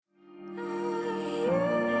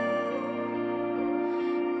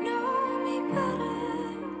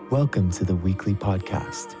Welcome to the weekly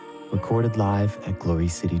podcast, recorded live at Glory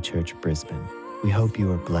City Church, Brisbane. We hope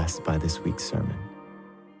you are blessed by this week's sermon.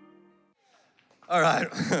 All right.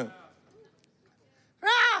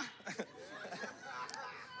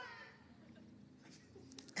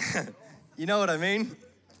 You know what I mean?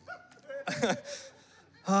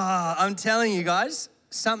 I'm telling you guys,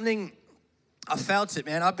 something, I felt it,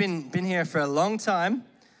 man. I've been here for a long time,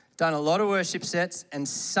 done a lot of worship sets, and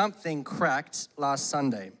something cracked last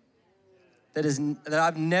Sunday that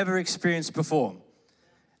I've never experienced before.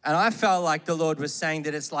 And I felt like the Lord was saying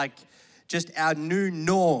that it's like just our new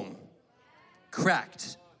norm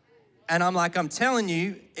cracked. And I'm telling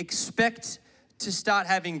you, expect to start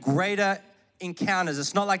having greater encounters.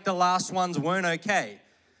 It's not like the last ones weren't okay,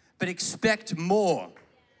 but expect more.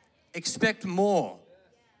 Expect more.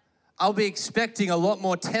 I'll be expecting a lot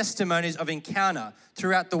more testimonies of encounter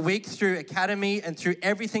throughout the week, through Academy and through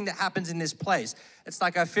everything that happens in this place. It's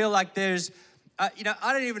like I feel like there's, I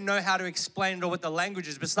don't even know how to explain it or what the language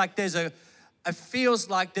is, but it's like it feels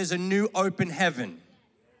like there's a new open heaven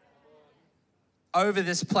over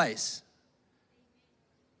this place.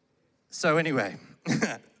 So anyway,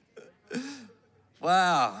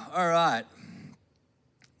 wow, all right.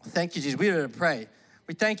 Thank you, Jesus. We're going to pray.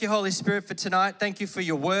 We thank you, Holy Spirit, for tonight. Thank you for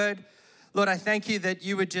your word. Lord, I thank you that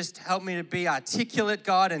you would just help me to be articulate,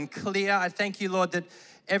 God, and clear. I thank you, Lord, that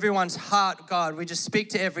everyone's heart, God, we just speak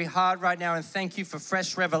to every heart right now and thank you for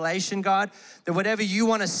fresh revelation, God, that whatever you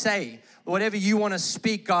want to say, whatever you want to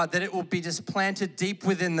speak, God, that it will be just planted deep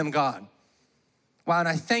within them, God. Wow, and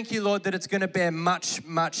I thank you, Lord, that it's going to bear much,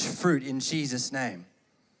 much fruit in Jesus' name.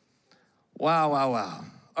 Wow.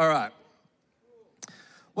 All right.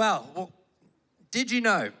 Well, did you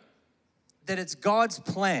know that it's God's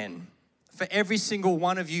plan for every single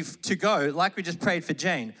one of you to go, like we just prayed for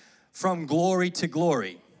Jane, from glory to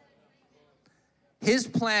glory? His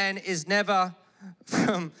plan is never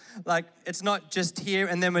it's not just here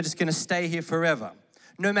and then we're just going to stay here forever.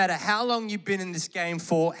 No matter how long you've been in this game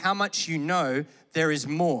for, how much you know, there is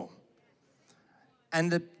more.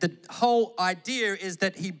 And the whole idea is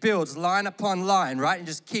that he builds line upon line, right? And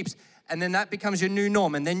just keeps, and then that becomes your new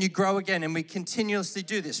norm. And then you grow again, and we continuously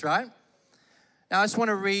do this, right? Now, I just want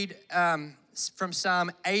to read from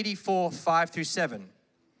Psalm 84, 5 through 7.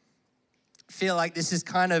 I feel like this is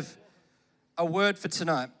kind of a word for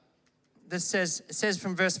tonight. It says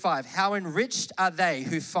from verse 5, how enriched are they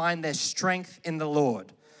who find their strength in the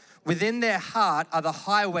Lord. Within their heart are the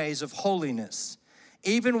highways of holiness.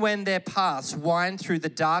 Even when their paths wind through the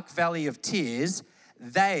dark valley of tears,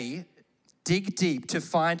 they dig deep to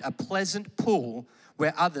find a pleasant pool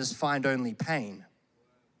where others find only pain.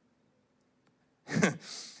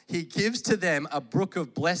 He gives to them a brook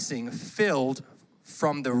of blessing filled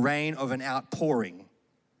from the rain of an outpouring.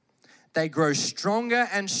 They grow stronger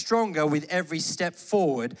and stronger with every step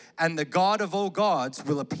forward, and the God of all gods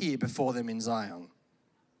will appear before them in Zion.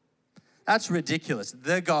 That's ridiculous.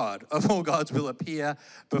 The God of all gods will appear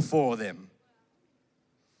before them.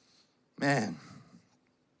 Man.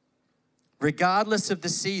 Regardless of the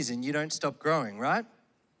season, you don't stop growing, right?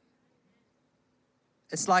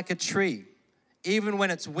 It's like a tree. Even when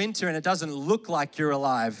it's winter and it doesn't look like you're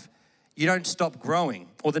alive, you don't stop growing,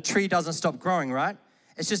 or the tree doesn't stop growing, right?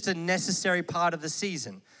 It's just a necessary part of the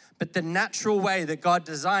season. But the natural way that God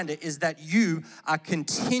designed it is that you are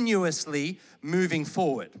continuously moving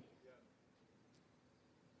forward.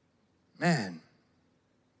 Man.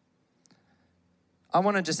 I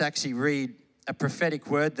want to just actually read a prophetic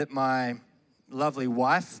word that my lovely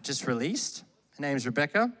wife just released. Her name's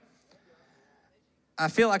Rebecca. I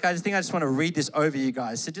feel like I just want to read this over you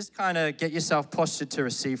guys. So just kind of get yourself postured to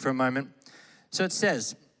receive for a moment. So it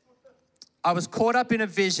says, I was caught up in a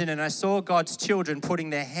vision and I saw God's children putting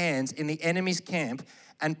their hands in the enemy's camp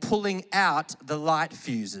and pulling out the light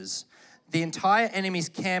fuses. The entire enemy's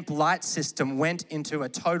camp light system went into a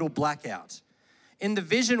total blackout. In the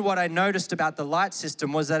vision, what I noticed about the light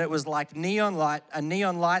system was that it was like a neon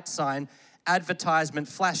light sign advertisement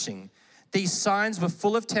flashing. These signs were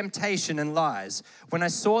full of temptation and lies. When I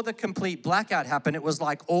saw the complete blackout happen, it was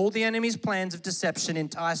like all the enemy's plans of deception,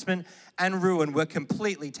 enticement, and ruin were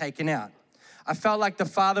completely taken out. I felt like the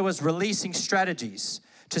Father was releasing strategies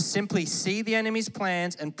to simply see the enemy's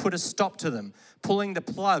plans and put a stop to them, pulling the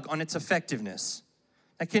plug on its effectiveness.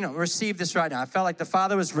 Now, receive this right now. I felt like the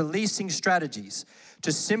Father was releasing strategies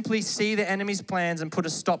to simply see the enemy's plans and put a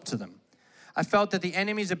stop to them. I felt that the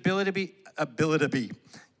enemy's ability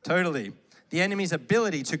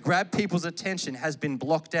to grab people's attention has been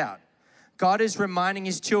blocked out. God is reminding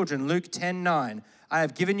his children, Luke 10:9, I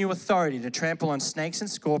have given you authority to trample on snakes and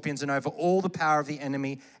scorpions and over all the power of the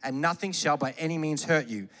enemy, and nothing shall by any means hurt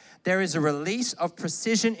you. There is a release of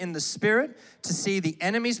precision in the spirit to see the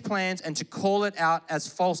enemy's plans and to call it out as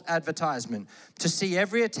false advertisement, to see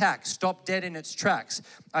every attack stop dead in its tracks.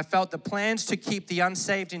 I felt the plans to keep the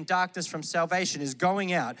unsaved in darkness from salvation is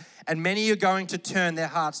going out, and many are going to turn their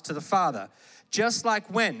hearts to the Father. Just like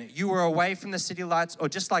when you were away from the city lights, or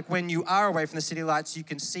just like when you are away from the city lights, you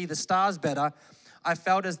can see the stars better. I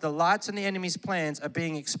felt as the lights on the enemy's plans are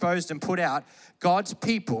being exposed and put out, God's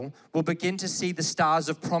people will begin to see the stars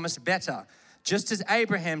of promise better. Just as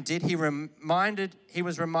Abraham did, he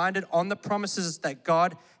was reminded on the promises that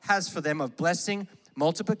God has for them of blessing,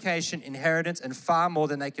 multiplication, inheritance, and far more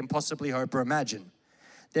than they can possibly hope or imagine.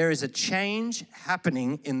 There is a change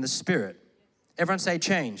happening in the spirit. Everyone say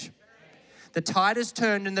change. The tide has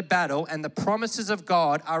turned in the battle, and the promises of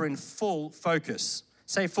God are in full focus.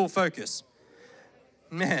 Say full focus.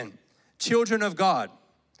 Man, children of God,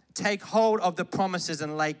 take hold of the promises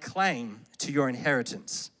and lay claim to your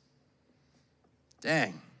inheritance.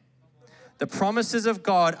 Dang. The promises of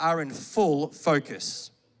God are in full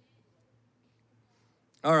focus.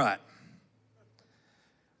 All right.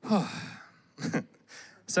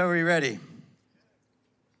 So are we ready?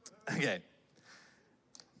 Okay.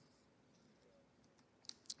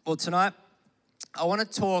 Well, tonight, I want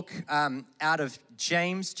to talk out of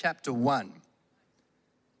James chapter 1.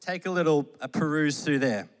 Take a peruse through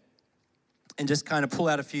there and just kind of pull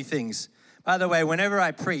out a few things. By the way, whenever I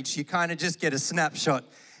preach, you kind of just get a snapshot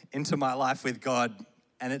into my life with God,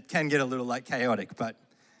 and it can get a little chaotic, but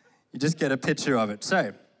you just get a picture of it.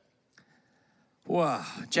 So,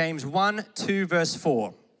 James 1:2, verse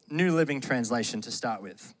 4, New Living Translation to start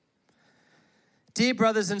with. Dear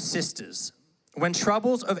brothers and sisters, when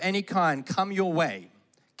troubles of any kind come your way,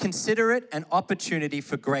 consider it an opportunity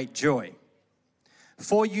for great joy.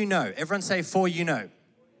 For you know, everyone say, for you know,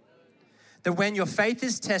 that when your faith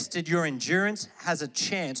is tested, your endurance has a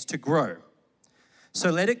chance to grow. So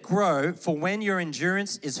let it grow, for when your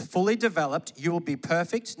endurance is fully developed, you will be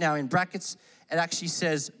perfect. Now in brackets, it actually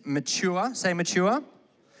says mature. Say mature.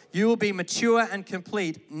 You will be mature and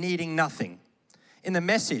complete, needing nothing. In the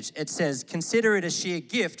Message, it says, consider it a sheer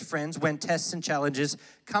gift, friends, when tests and challenges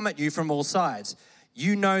come at you from all sides.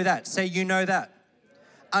 You know that. Say, you know that.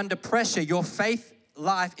 Under pressure, your faith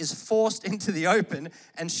life is forced into the open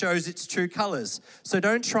and shows its true colors. So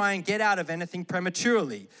don't try and get out of anything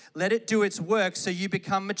prematurely. Let it do its work so you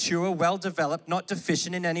become mature, well-developed, not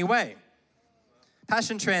deficient in any way.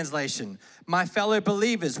 Passion Translation, my fellow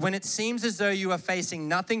believers, when it seems as though you are facing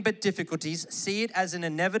nothing but difficulties, see it as an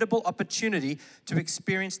inevitable opportunity to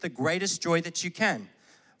experience the greatest joy that you can.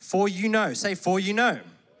 For you know, say for you know,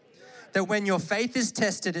 that when your faith is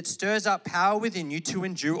tested, it stirs up power within you to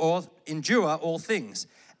endure all things.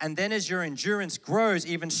 And then as your endurance grows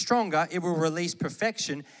even stronger, it will release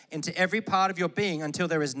perfection into every part of your being until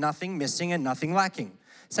there is nothing missing and nothing lacking.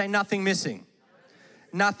 Say nothing missing,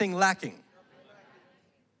 nothing lacking.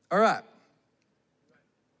 All right.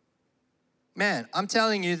 Man, I'm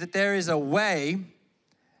telling you that there is a way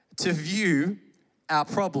to view our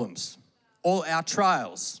problems, all our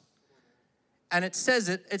trials. And it says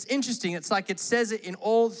it, it's interesting, it's like it says it in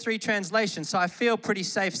all three translations, so I feel pretty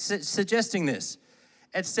safe suggesting this.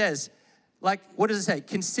 It says, what does it say?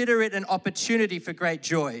 Consider it an opportunity for great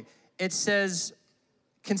joy. It says,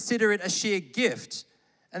 consider it a sheer gift.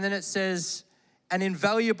 And then it says, an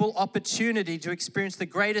invaluable opportunity to experience the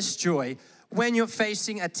greatest joy when you're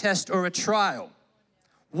facing a test or a trial.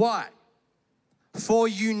 Why? For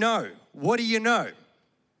you know. What do you know?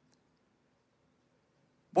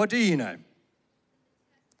 What do you know?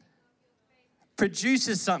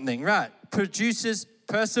 Produces something, right? Produces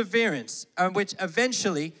perseverance, which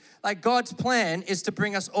eventually, God's plan is to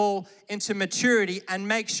bring us all into maturity and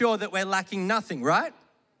make sure that we're lacking nothing, right?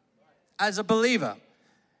 As a believer.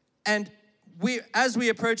 And as we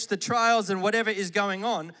approach the trials and whatever is going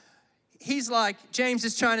on, James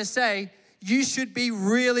is trying to say, you should be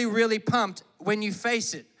really, really pumped when you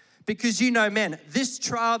face it. Because you know, man, this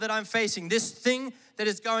trial that I'm facing, this thing that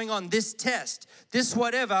is going on, this test, this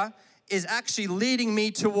whatever, is actually leading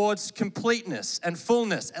me towards completeness and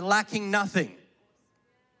fullness and lacking nothing.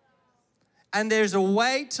 And there's a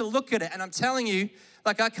way to look at it. And I'm telling you,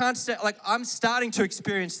 I'm starting to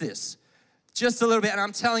experience this just a little bit. And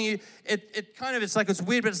I'm telling you, it's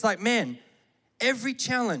weird, but it's like, man, every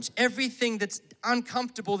challenge, everything that's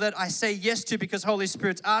uncomfortable that I say yes to because Holy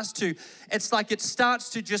Spirit's asked to, it's like it starts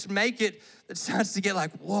to just make it starts to get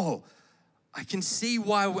whoa, I can see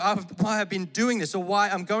why I've been doing this or why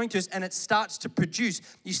I'm going to this, and it starts to produce.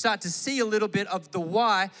 You start to see a little bit of the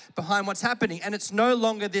why behind what's happening, and it's no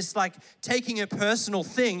longer this like taking a personal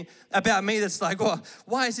thing about me that's like, oh,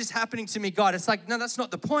 why is this happening to me, God? It's like, no, that's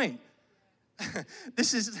not the point.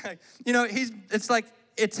 This is like, it's like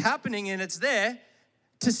it's happening and it's there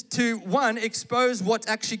to one, expose what's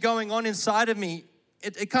actually going on inside of me.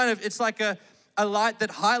 It's like a light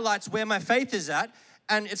that highlights where my faith is at,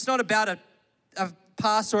 and it's not about a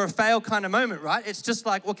pass or a fail kind of moment, right? It's just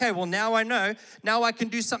like, okay, well, now I know. Now I can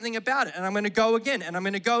do something about it, and I'm going to go again, and I'm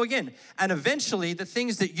going to go again. And eventually, the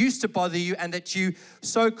things that used to bother you and that you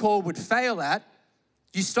so-called would fail at,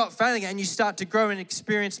 you stop failing and you start to grow and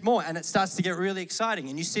experience more, and it starts to get really exciting,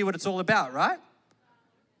 and you see what it's all about, right?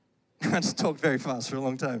 I just talked very fast for a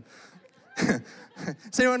long time.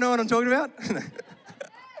 Does anyone know what I'm talking about?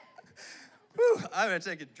 Whew, I'm going to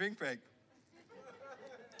take a drink break.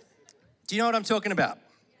 Do you know what I'm talking about?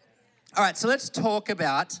 All right, so let's talk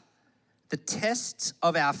about the tests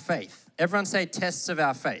of our faith. Everyone say tests of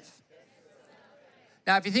our faith.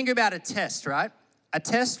 Now, if you think about a test, right? A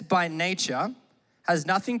test by nature has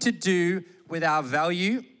nothing to do with our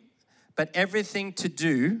value, but everything to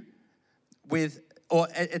do with, or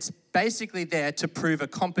it's basically there to prove a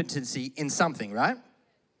competency in something, right?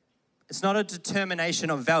 It's not a determination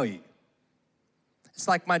of value. It's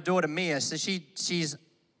like my daughter Mia, so she's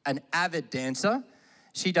an avid dancer.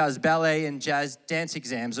 She does ballet and jazz dance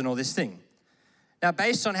exams and all this thing. Now,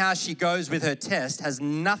 based on how she goes with her test has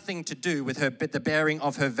nothing to do with the bearing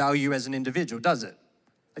of her value as an individual, does it?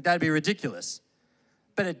 Like, that'd be ridiculous.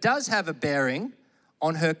 But it does have a bearing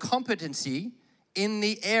on her competency in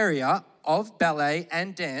the area of ballet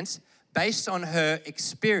and dance based on her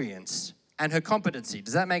experience and her competency.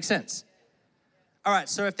 Does that make sense? All right,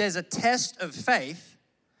 so if there's a test of faith,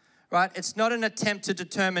 right, it's not an attempt to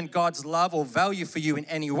determine God's love or value for you in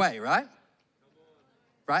any way, right?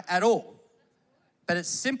 Right, at all. But it's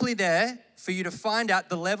simply there for you to find out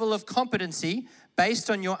the level of competency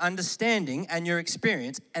based on your understanding and your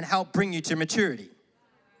experience and help bring you to maturity.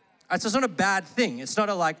 All right, so it's not a bad thing. It's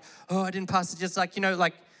not like, oh, I didn't pass it. Just like, do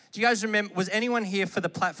you guys remember, was anyone here for the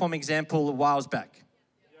platform example a while back?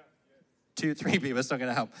 2, 3 people, it's not going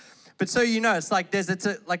to help. But so it's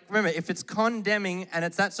like remember, if it's condemning and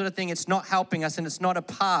it's that sort of thing, it's not helping us and it's not a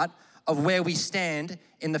part of where we stand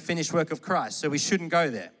in the finished work of Christ. So we shouldn't go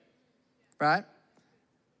there, right?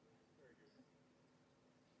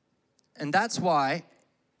 And that's why,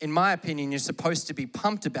 in my opinion, you're supposed to be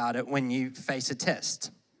pumped about it when you face a test.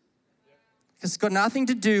 Because it's got nothing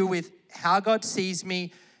to do with how God sees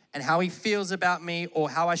me and how he feels about me or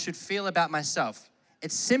how I should feel about myself.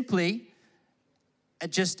 It's simply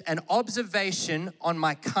just an observation on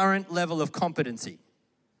my current level of competency.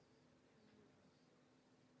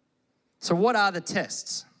 So what are the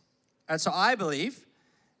tests? And so I believe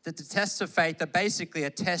that the tests of faith are basically a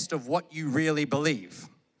test of what you really believe.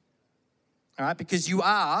 All right, because you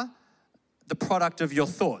are the product of your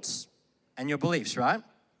thoughts and your beliefs, right?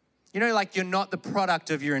 Like you're not the product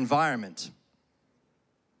of your environment,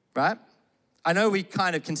 right? I know we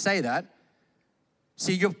kind of can say that.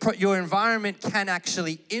 See, your environment can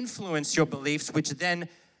actually influence your beliefs, which then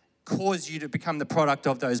cause you to become the product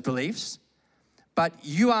of those beliefs. But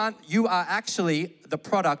you are actually the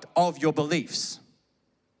product of your beliefs.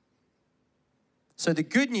 So the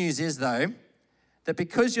good news is, though, that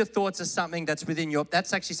because your thoughts are something that's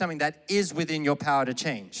actually something that is within your power to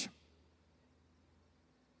change.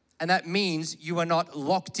 And that means you are not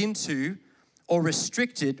locked into or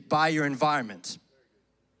restricted by your environment.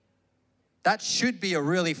 That should be a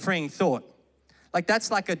really freeing thought. Like, that's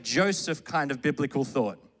like a Joseph kind of biblical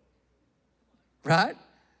thought, right?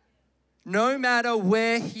 No matter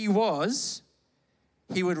where he was,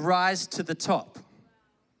 he would rise to the top.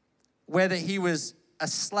 Whether he was a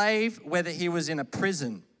slave, whether he was in a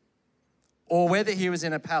prison, or whether he was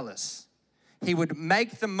in a palace, he would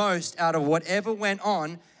make the most out of whatever went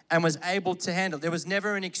on and was able to handle. There was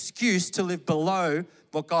never an excuse to live below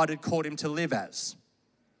what God had called him to live as.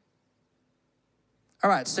 All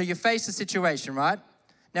right, so you face a situation, right?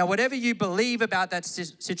 Now, whatever you believe about that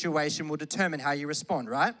situation will determine how you respond,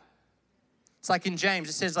 right? It's like in James,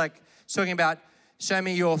 it says it's talking about, show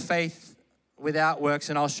me your faith without works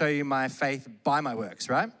and I'll show you my faith by my works,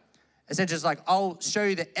 right? Essentially, it's like, I'll show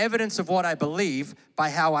you the evidence of what I believe by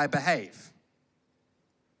how I behave.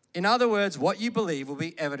 In other words, what you believe will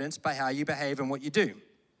be evidenced by how you behave and what you do.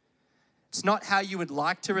 It's not how you would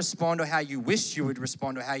like to respond or how you wish you would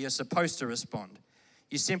respond or how you're supposed to respond.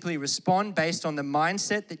 You simply respond based on the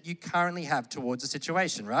mindset that you currently have towards a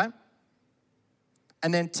situation, right?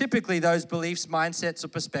 And then typically those beliefs, mindsets, or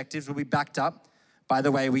perspectives will be backed up by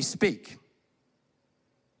the way we speak.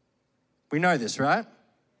 We know this, right?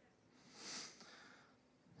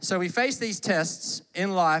 So we face these tests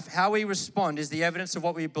in life. How we respond is the evidence of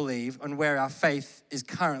what we believe and where our faith is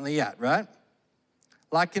currently at, right?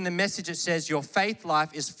 Like in the message, it says, your faith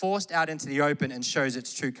life is forced out into the open and shows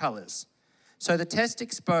its true colors. So the test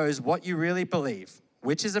exposed what you really believe,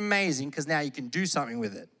 which is amazing because now you can do something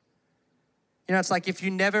with it. You know, it's like if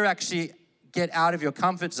you never actually get out of your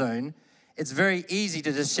comfort zone, it's very easy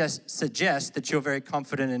to just suggest that you're very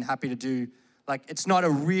confident and happy to do, like it's not a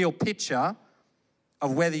real picture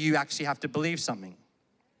of whether you actually have to believe something.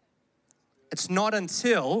 It's not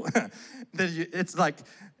until it's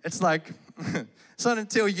not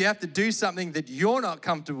until you have to do something that you're not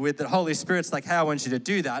comfortable with, that Holy Spirit's like, hey, I want you to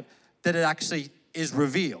do that, that it actually is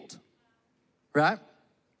revealed, right?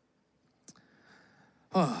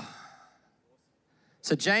 Oh.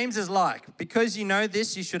 So James is like, because you know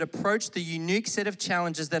this, you should approach the unique set of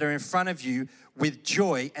challenges that are in front of you with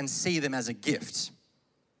joy and see them as a gift.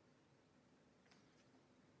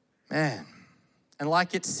 Man. And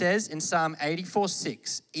like it says in Psalm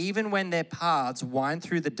 84:6, even when their paths wind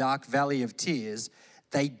through the dark valley of tears,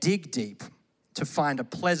 they dig deep to find a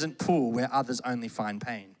pleasant pool where others only find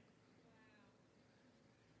pain.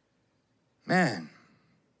 Man.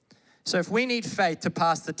 So if we need faith to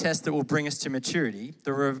pass the test that will bring us to maturity,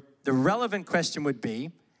 the relevant question would be,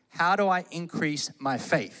 how do I increase my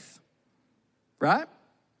faith? Right?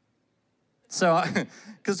 So,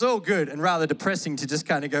 because it's all good and rather depressing to just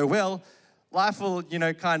kind of go, well, life will,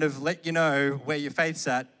 kind of let you know where your faith's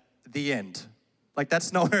at the end. Like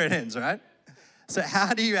that's not where it ends, right? So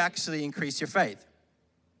how do you actually increase your faith?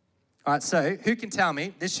 All right, so who can tell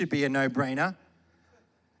me, this should be a no-brainer,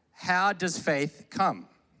 how does faith come?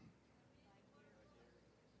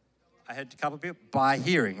 I heard a couple of people, by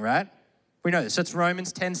hearing, right? We know this. So it's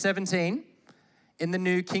Romans 10:17 in the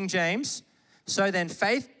New King James. So then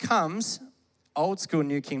faith comes, old school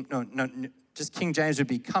New King, just King James would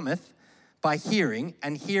be cometh, by hearing,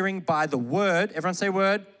 and hearing by the word, everyone say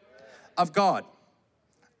word, of God.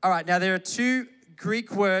 All right, now there are two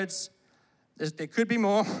Greek words. There could be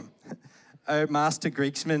more. Oh, master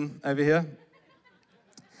Greeksman over here.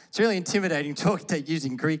 It's really intimidating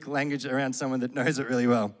using Greek language around someone that knows it really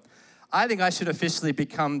well. I think I should officially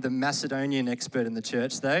become the Macedonian expert in the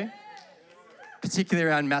church, though, particularly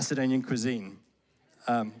around Macedonian cuisine.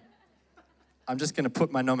 I'm just going to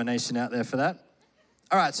put my nomination out there for that.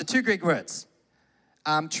 All right, so two Greek words,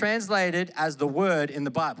 translated as the word in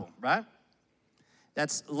the Bible, right?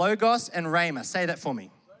 That's logos and rhema. Say that for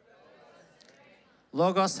me.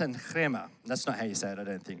 Logos and rhema. That's not how you say it, I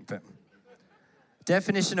don't think. But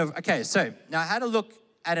definition of, okay, so now I had a look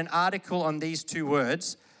at an article on these two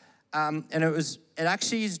words, and it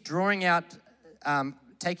actually is drawing out,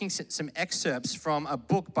 taking some excerpts from a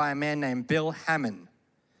book by a man named Bill Hamon.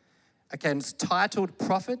 Okay, and it's titled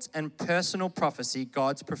Prophets and Personal Prophecy,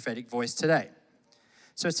 God's Prophetic Voice Today.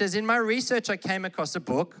 So it says, in my research, I came across a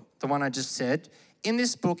book, the one I just said. In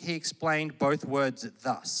this book, he explained both words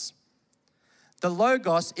thus. The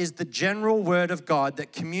Logos is the general word of God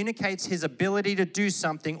that communicates his ability to do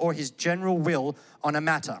something or his general will on a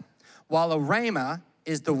matter, while a Rhema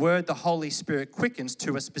is the word the Holy Spirit quickens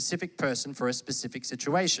to a specific person for a specific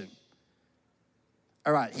situation.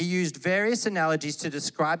 All right, he used various analogies to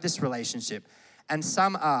describe this relationship, and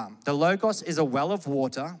some are, the Logos is a well of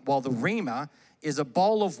water, while the Rhema is a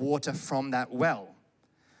bowl of water from that well.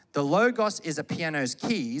 The Logos is a piano's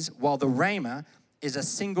keys, while the Rhema is a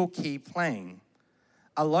single key playing.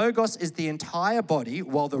 A Logos is the entire body,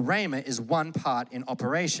 while the Rhema is one part in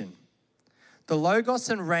operation. The Logos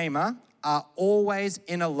and Rhema are always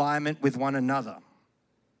in alignment with one another.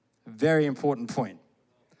 Very important point.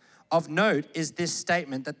 Of note is this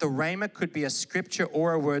statement that the Rhema could be a scripture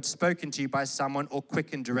or a word spoken to you by someone or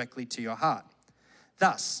quickened directly to your heart.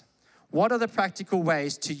 Thus, what are the practical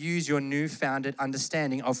ways to use your newfound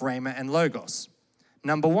understanding of Rhema and Logos?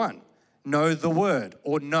 Number one, know the word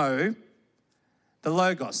or know the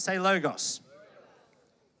Logos. Say Logos.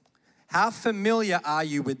 How familiar are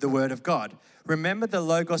you with the word of God? Remember, the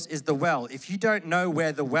Logos is the well. If you don't know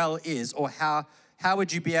where the well is or how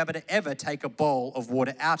would you be able to ever take a bowl of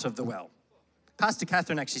water out of the well? Pastor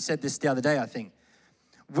Catherine actually said this the other day, I think.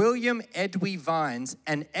 William Edwy Vines,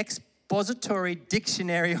 an expository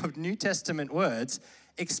dictionary of New Testament words,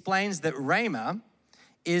 explains that Rhema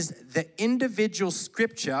is the individual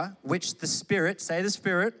scripture which the Spirit, say the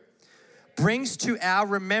Spirit, brings to our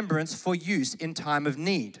remembrance for use in time of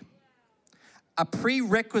need. A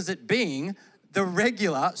prerequisite being the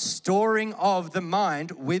regular storing of the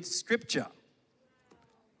mind with scripture.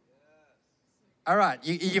 All right,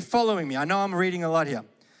 you're following me. I know I'm reading a lot here.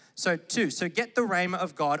 So get the rhema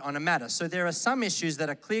of God on a matter. So there are some issues that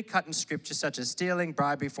are clear-cut in Scripture, such as stealing,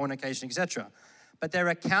 bribery, fornication, etc. But there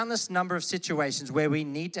are countless number of situations where we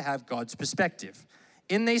need to have God's perspective.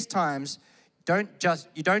 In these times, you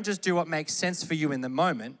don't just do what makes sense for you in the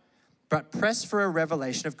moment, but press for a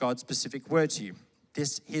revelation of God's specific word to you.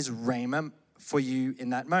 This is rhema for you in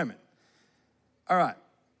that moment. All right,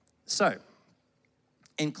 so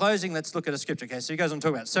in closing, let's look at a scripture. Okay, so you guys want to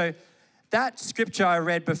talk about it. So that scripture I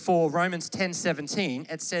read before, Romans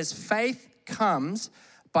 10:17, it says, faith comes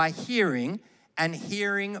by hearing, and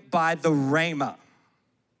hearing by the rhema.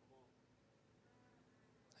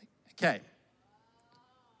 Okay.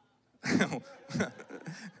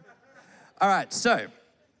 All right, so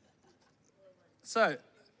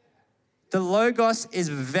the Logos is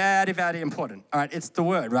very, very important. All right, it's the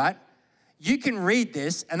word, right? You can read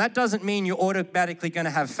this, and that doesn't mean you're automatically going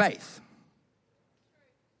to have faith.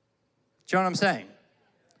 Do you know what I'm saying?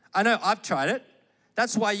 I know, I've tried it.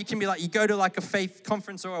 That's why you can be like, you go to like a faith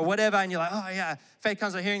conference or whatever, and you're like, oh yeah, faith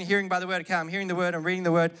comes by hearing by the word. Okay, I'm hearing the word, I'm reading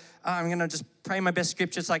the word. I'm going to just pray my best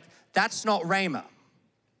scripture. It's like, that's not rhema.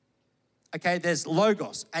 Okay, there's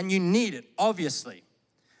Logos, and you need it, obviously.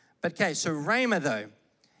 But okay, so rhema though,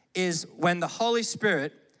 is when the Holy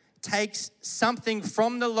Spirit takes something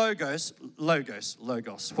from the Logos,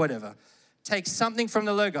 whatever, takes something from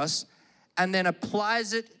the Logos and then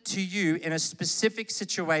applies it to you in a specific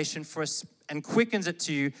situation and quickens it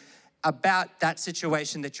to you about that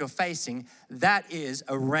situation that you're facing. That is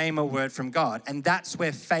a rhema word from God, and that's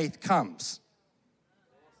where faith comes.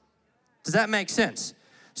 Does that make sense?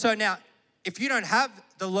 So now, if you don't have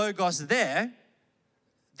the Logos there,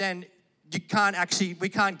 then we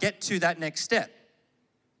can't get to that next step.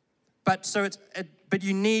 But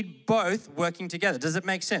you need both working together. Does it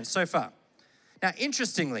make sense so far? Now,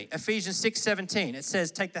 interestingly, Ephesians 6:17, it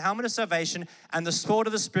says, take the helmet of salvation and the sword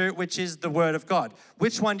of the Spirit, which is the word of God.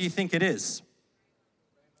 Which one do you think it is?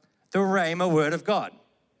 The rhema word of God.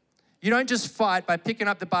 You don't just fight by picking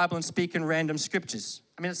up the Bible and speaking random scriptures.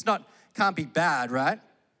 I mean, can't be bad, right?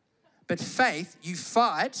 But faith, you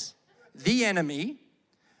fight the enemy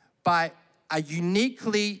by a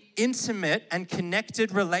uniquely intimate and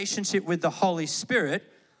connected relationship with the Holy Spirit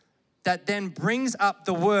that then brings up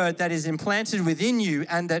the word that is implanted within you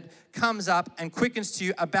and that comes up and quickens to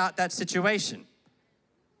you about that situation.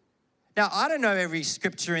 Now, I don't know every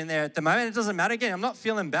scripture in there at the moment. It doesn't matter. Again, I'm not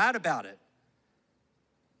feeling bad about it.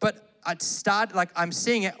 But I'm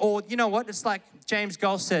seeing it. Or you know what? It's like James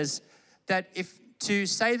Goll says that to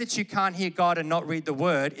say that you can't hear God and not read the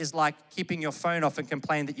word is like keeping your phone off and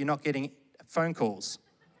complain that you're not getting phone calls.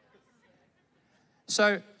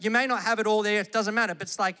 So you may not have it all there, it doesn't matter, but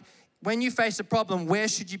it's like when you face a problem, where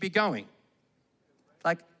should you be going?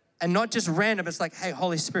 And not just random, it's like, hey,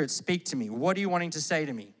 Holy Spirit, speak to me. What are you wanting to say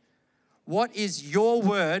to me? What is your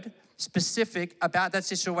word specific about that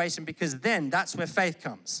situation? Because then that's where faith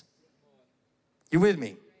comes. You with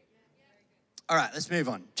me? All right, let's move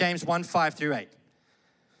on. James 1:5-8.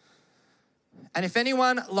 And if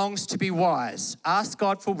anyone longs to be wise, ask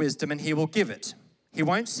God for wisdom and he will give it. He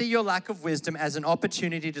won't see your lack of wisdom as an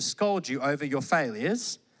opportunity to scold you over your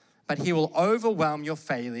failures, but he will overwhelm your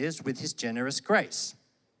failures with his generous grace.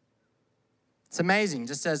 It's amazing,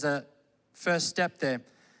 just as a first step there,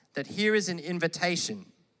 that here is an invitation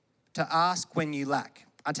to ask when you lack.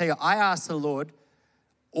 I tell you, I ask the Lord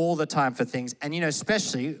all the time for things. And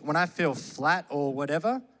especially when I feel flat or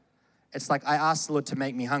whatever, it's like I ask the Lord to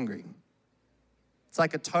make me hungry. It's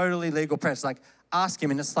like a totally legal prayer. It's like ask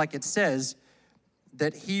him, and it's like it says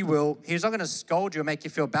that he's not going to scold you or make you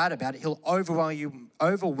feel bad about it. He'll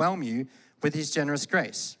overwhelm you with his generous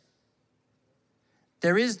grace.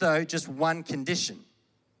 There is, though, just one condition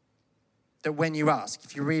that when you ask,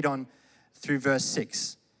 if you read on through verse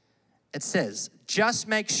 6, it says, just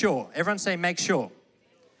make sure, everyone say make sure,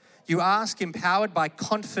 you ask empowered by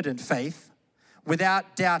confident faith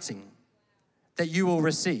without doubting that you will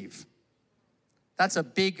receive. That's a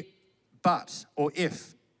big but or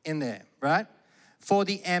if in there, right? For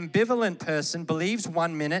the ambivalent person believes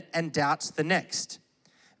 1 minute and doubts the next.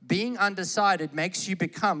 Being undecided makes you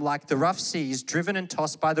become like the rough seas driven and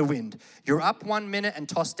tossed by the wind. You're up 1 minute and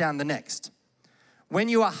tossed down the next. When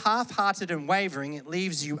you are half-hearted and wavering, it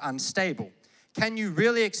leaves you unstable. Can you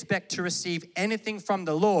really expect to receive anything from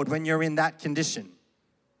the Lord when you're in that condition?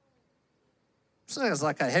 Sounds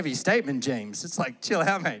like a heavy statement, James. It's like, chill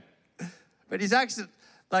out, mate. But he's actually,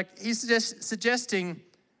 suggesting,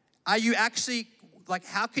 are you actually,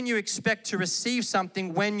 how can you expect to receive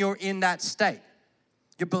something when you're in that state?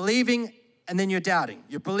 You're believing and then you're doubting.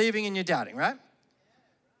 You're believing and you're doubting, right?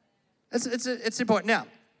 It's important. Now,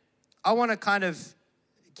 I want to kind of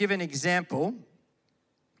give an example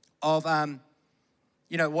of,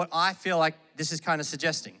 what I feel like this is kind of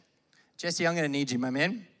suggesting. Jesse, I'm going to need you, my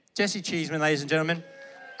man. Jesse Cheeseman, ladies and gentlemen.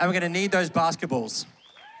 And we're going to need those basketballs.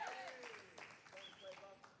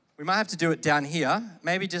 We might have to do it down here.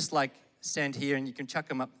 Maybe just like stand here and you can chuck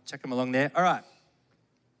them along there. All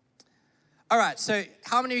right, so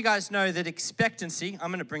how many of you guys know that expectancy, I'm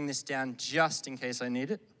going to bring this down just in case I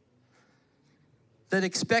need it, that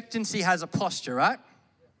expectancy has a posture, right?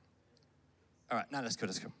 All right, no, that's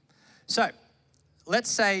good. So,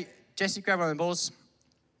 let's say, Jesse, grab one of the balls.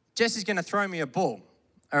 Jesse's going to throw me a ball,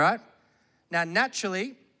 all right? Now,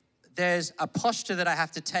 naturally, there's a posture that I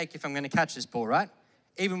have to take if I'm going to catch this ball, right?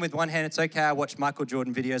 Even with one hand, it's okay. I watched Michael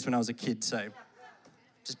Jordan videos when I was a kid, so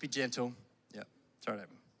just be gentle. Yep, throw it over.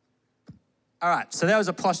 All right, so that was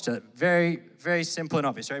a posture. Very, very simple and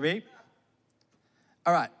obvious, right, ready?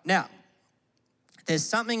 All right, now, there's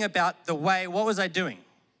something about the way, what was I doing?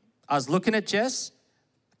 I was looking at Jess,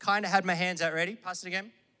 kind of had my hands out ready. Pass it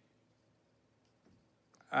again.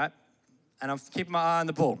 All right, and I'm keeping my eye on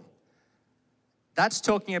the ball. That's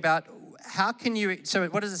talking about so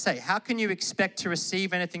what does it say? How can you expect to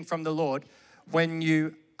receive anything from the Lord when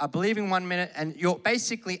you are believing 1 minute and you're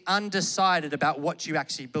basically undecided about what you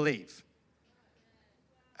actually believe?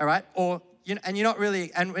 All right, and you're not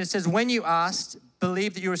really, and it says when you asked,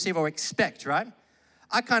 believe that you receive or expect, right?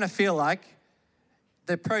 I kind of feel like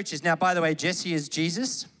the approach is, now by the way, Jesse is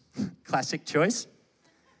Jesus, classic choice.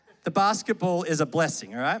 The basketball is a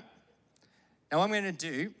blessing, all right? Now what I'm going to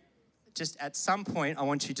do, just at some point, I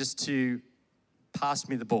want you just to pass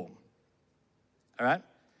me the ball, all right?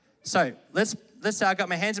 So let's say I got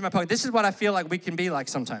my hands in my pocket. This is what I feel like we can be like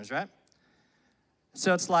sometimes, right?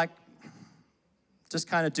 So it's like just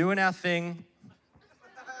kind of doing our thing.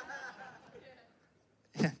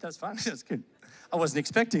 Yeah, that's fine. That's good. I wasn't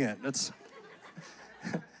expecting it. That's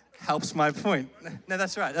helps my point. No,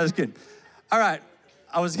 that's right. That was good. All right.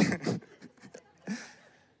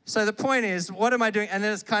 So the point is, what am I doing? And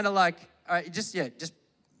then it's kind of like, all right, just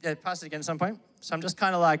pass it again at some point. So I'm just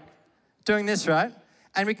kind of like doing this, right?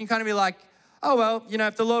 And we can kind of be like, oh, well,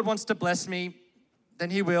 if the Lord wants to bless me, then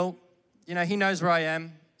he will. He knows where I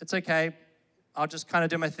am. It's okay. I'll just kind of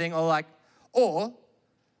do my thing. Or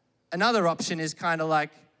another option is kind of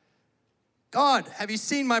like, God, have you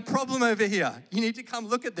seen my problem over here? You need to come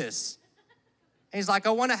look at this. And he's like, I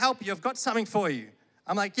want to help you. I've got something for you.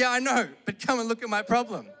 I'm like, yeah, I know, but come and look at my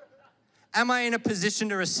problem. Am I in a position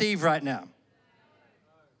to receive right now?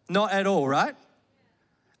 Not at all, right?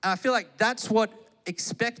 And I feel like that's what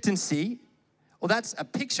expectancy, or that's a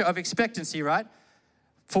picture of expectancy, right?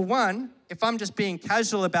 For one, if I'm just being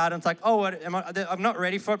casual about it, it's like, oh, I'm not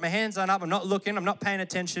ready for it. My hands aren't up. I'm not looking. I'm not paying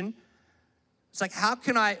attention. It's like,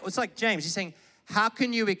 it's like James. He's saying, how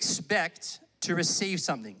can you expect to receive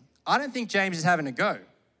something? I don't think James is having a go.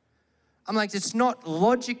 I'm like, it's not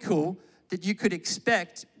logical that you could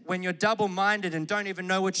expect when you're double-minded and don't even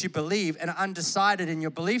know what you believe and are undecided in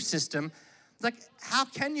your belief system. It's like, how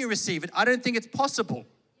can you receive it? I don't think it's possible.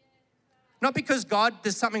 Not because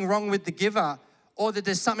there's something wrong with the giver or that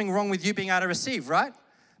there's something wrong with you being able to receive, right?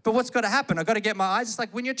 But what's got to happen? I've got to get my eyes. It's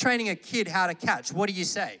like when you're training a kid how to catch, what do you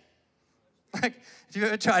say? Like, if you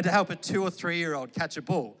ever tried to help a 2 or 3-year-old catch a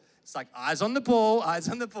ball, it's like eyes on the ball.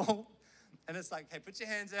 And it's like, hey, put your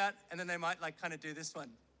hands out. And then they might kind of do this one.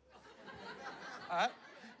 All right?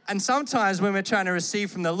 And sometimes when we're trying to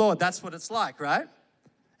receive from the Lord, that's what it's like, right?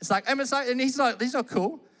 It's like, and he's not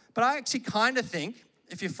cool. But I actually kind of think,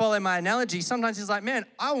 if you follow my analogy, sometimes he's like, man,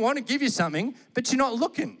 I want to give you something, but you're not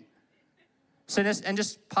looking. So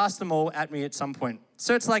just pass them all at me at some point.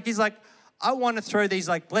 So it's like, he's like, I want to throw these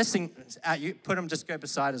blessings at you. Put them, just go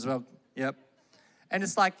beside as well. Yep. And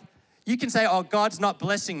it's like, you can say, oh, God's not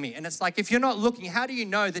blessing me. And it's like, if you're not looking, how do you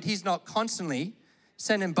know that he's not constantly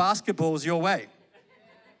sending basketballs your way?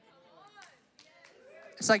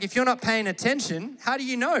 It's like, if you're not paying attention, how do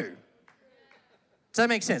you know? Does that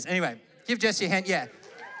make sense? Anyway, give Jessie a hand. Yeah.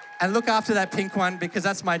 And look after that pink one because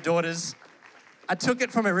that's my daughter's. I took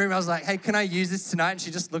it from her room. I was like, hey, can I use this tonight? And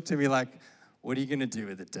she just looked at me like, what are you going to do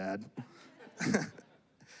with it, Dad?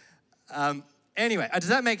 Anyway, does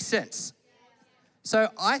that make sense? So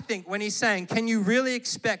I think when he's saying, can you really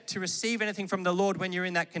expect to receive anything from the Lord when you're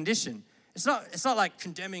in that condition? It's not like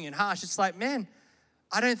condemning and harsh. It's like, man,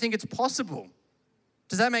 I don't think it's possible.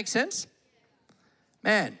 Does that make sense?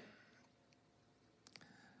 Man.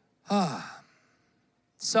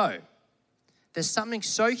 So, there's something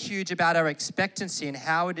so huge about our expectancy and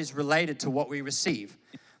how it is related to what we receive.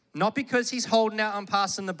 Not because he's holding out on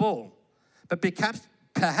passing the ball, but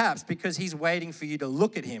perhaps because he's waiting for you to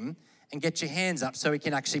look at him and get your hands up so he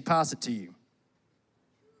can actually pass it to you.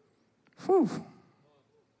 Whew.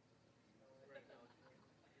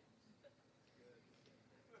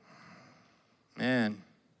 Man,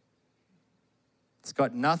 it's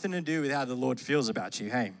got nothing to do with how the Lord feels about you,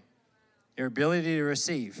 hey? Your ability to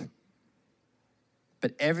receive,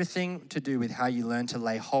 but everything to do with how you learn to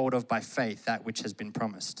lay hold of by faith that which has been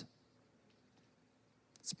promised.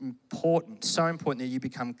 It's important, so important that you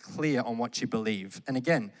become clear on what you believe. And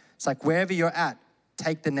again, it's like wherever you're at,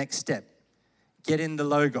 take the next step. Get in the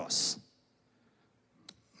Logos.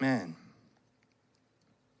 Man.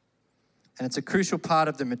 And it's a crucial part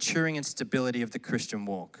of the maturing and stability of the Christian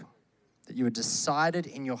walk, that you have decided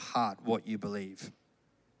in your heart what you believe.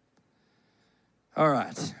 All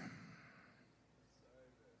right.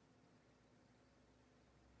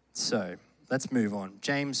 So let's move on.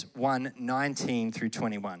 James 1:19 through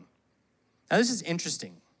 21. Now this is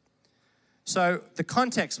interesting. So the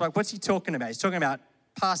context, like what's he talking about? He's talking about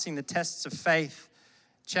passing the tests of faith,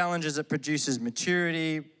 challenges it produces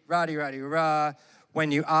maturity, rah-de-rah-de-rah, when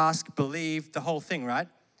you ask, believe, the whole thing, right?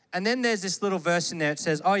 And then there's this little verse in there. It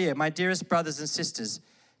says, oh yeah, my dearest brothers and sisters,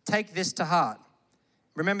 take this to heart.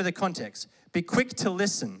 Remember the context. Be quick to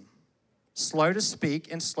listen, slow to speak,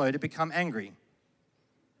 and slow to become angry.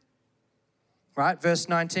 Right? Verse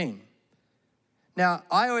 19. Now,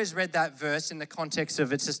 I always read that verse in the context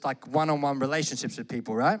of it's just like one-on-one relationships with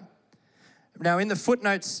people, right? Now, in the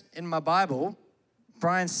footnotes in my Bible,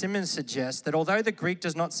 Brian Simmons suggests that although the Greek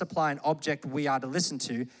does not supply an object we are to listen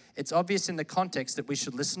to, it's obvious in the context that we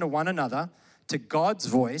should listen to one another, to God's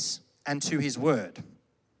voice, and to his word.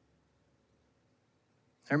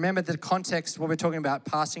 And remember the context, what we're talking about,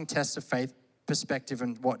 passing tests of faith, perspective,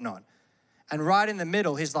 and whatnot. And right in the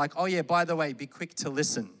middle, he's like, oh yeah, by the way, be quick to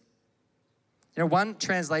listen. You know, one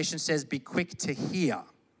translation says, be quick to hear.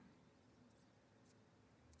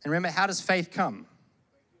 And remember, how does faith come?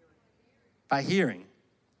 By hearing.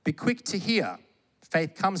 Be quick to hear.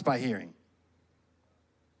 Faith comes by hearing.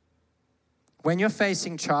 When you're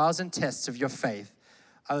facing trials and tests of your faith,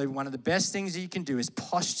 one of the best things that you can do is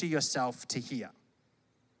posture yourself to hear.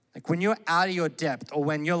 Like when you're out of your depth or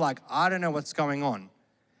when you're like, I don't know what's going on,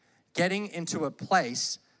 getting into a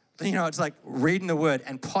place, you know, it's like reading the word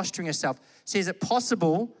and posturing yourself. See, is it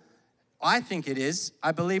possible? I think it is.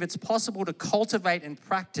 I believe it's possible to cultivate and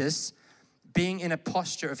practice being in a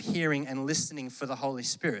posture of hearing and listening for the Holy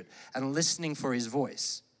Spirit and listening for his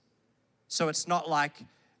voice. So it's not like,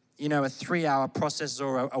 you know, a 3-hour process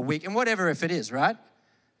or a week and whatever if it is, right?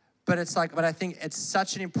 But it's like, but I think it's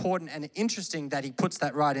such an important and interesting that he puts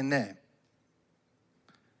that right in there.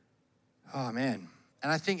 Oh man.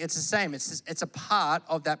 And I think it's the same. It's a part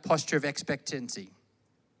of that posture of expectancy.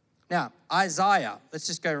 Now, Isaiah, let's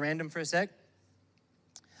just go random for a sec.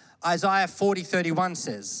 Isaiah 40:31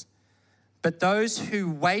 says, but those who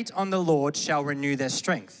wait on the Lord shall renew their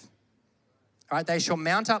strength. All right, they shall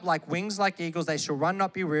mount up like wings like eagles. They shall run,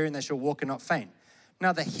 not be weary, and they shall walk and not faint.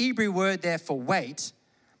 Now, the Hebrew word there for wait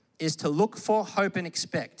is to look for, hope, and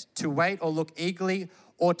expect. To wait or look eagerly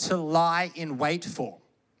or to lie in wait for.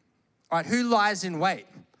 All right, who lies in wait?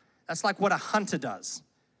 That's like what a hunter does.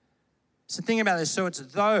 So think about this. So it's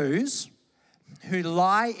those who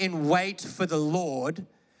lie in wait for the Lord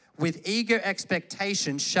with eager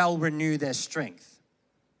expectation shall renew their strength.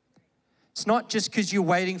 It's not just because you're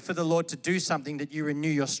waiting for the Lord to do something that you renew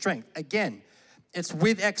your strength. Again, it's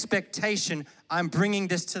with expectation. I'm bringing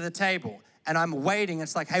this to the table and I'm waiting.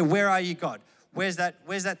 It's like, hey, where are you, God? Where's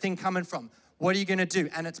that thing coming from? What are you going to do?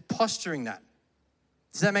 And it's posturing that.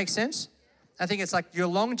 Does that make sense? I think it's like your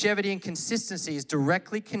longevity and consistency is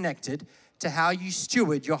directly connected to how you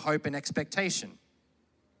steward your hope and expectation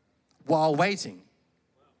while waiting.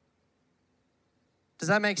 Does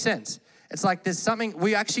that make sense? It's like there's something,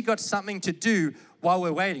 we actually got something to do while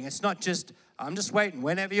we're waiting. It's not just, I'm just waiting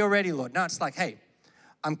whenever you're ready, Lord. No, it's like, hey,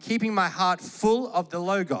 I'm keeping my heart full of the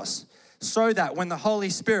Logos so that when the Holy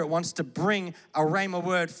Spirit wants to bring a rhema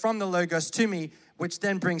word from the Logos to me, which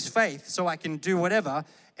then brings faith so I can do whatever,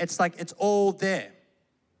 it's like it's all there.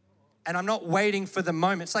 And I'm not waiting for the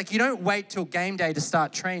moment. It's like you don't wait till game day to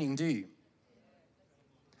start training, do you?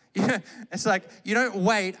 It's like you don't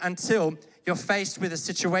wait until you're faced with a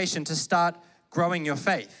situation to start growing your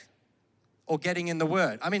faith or getting in the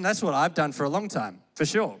Word. I mean, that's what I've done for a long time, for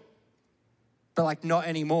sure. But like not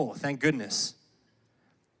anymore, thank goodness.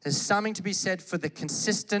 There's something to be said for the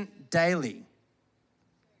consistent daily.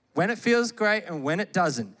 When it feels great and when it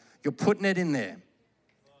doesn't, you're putting it in there.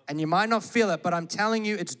 And you might not feel it, but I'm telling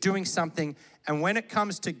you it's doing something. And when it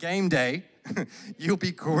comes to game day, you'll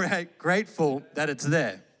be grateful that it's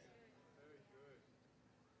there.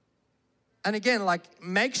 And again, like,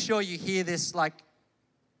 make sure you hear this, like,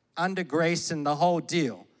 under grace and the whole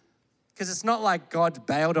deal. Because it's not like God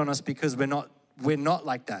bailed on us because we're not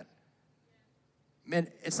like that. Man,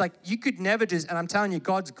 it's like you could never do this. And I'm telling you,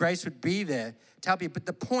 God's grace would be there to help you. But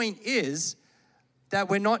the point is that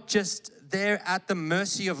we're not just there at the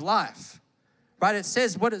mercy of life. Right? It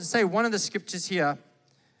says, what does it say? One of the scriptures here.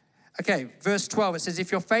 Okay, verse 12, it says,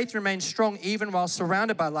 if your faith remains strong even while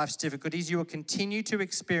surrounded by life's difficulties, you will continue to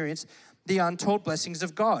experience the untold blessings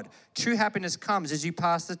of God. True happiness comes as you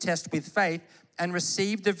pass the test with faith and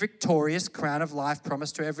receive the victorious crown of life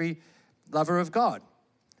promised to every lover of God.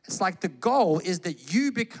 It's like the goal is that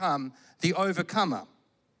you become the overcomer.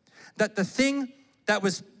 That the thing that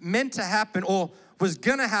was meant to happen or was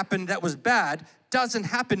gonna happen that was bad doesn't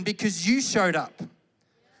happen because you showed up.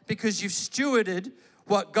 Because you've stewarded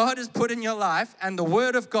what God has put in your life, and the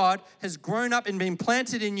word of God has grown up and been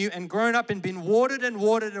planted in you and grown up and been watered and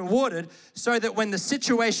watered and watered, so that when the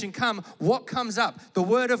situation comes, what comes up? The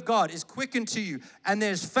word of God is quickened to you, and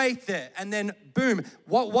there's faith there, and then boom,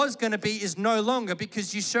 what was going to be is no longer,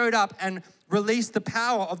 because you showed up and released the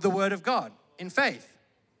power of the word of God in faith.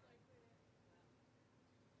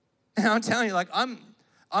 And I'm telling you, like,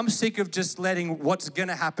 I'm sick of just letting what's going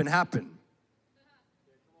to happen.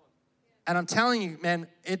 And I'm telling you, man,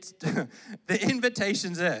 it's the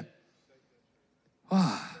invitation's there.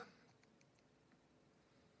 Oh.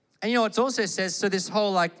 And you know, it also says, so this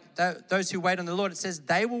whole, like, those who wait on the Lord, it says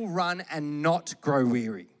they will run and not grow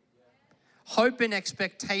weary. Hope and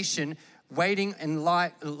expectation, waiting and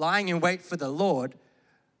lying in wait for the Lord,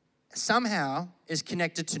 somehow is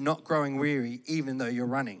connected to not growing weary even though you're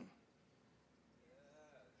running.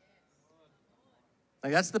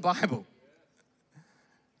 Like, that's the Bible.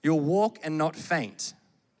 You'll walk and not faint.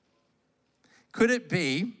 Could it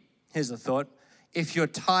be, here's a thought, if you're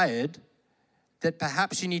tired, that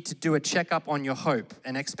perhaps you need to do a checkup on your hope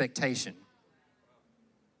and expectation?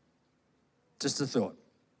 Just a thought.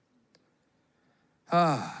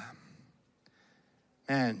 Ah,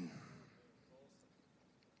 man.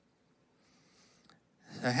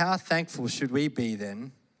 So how thankful should we be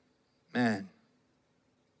then? Man.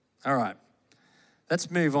 All right. Let's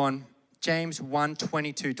move on. James 1,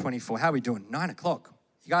 22, 24. How are we doing? 9 o'clock.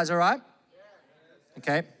 You guys all right?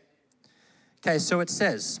 Okay. Okay, so it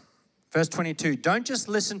says, verse 22, don't just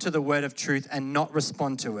listen to the word of truth and not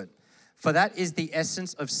respond to it, for that is the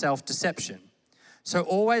essence of self-deception. So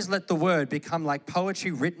always let the word become like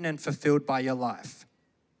poetry written and fulfilled by your life,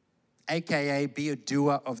 aka be a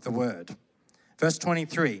doer of the word. Verse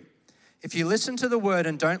 23, if you listen to the word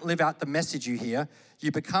and don't live out the message you hear,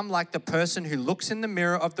 you become like the person who looks in the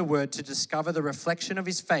mirror of the word to discover the reflection of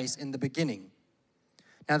his face in the beginning.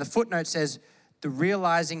 Now the footnote says, the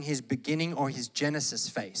realizing his beginning or his Genesis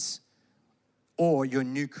face, or your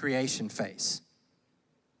new creation face.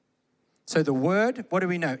 So the word, what do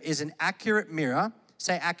we know, is an accurate mirror,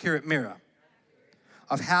 say accurate mirror,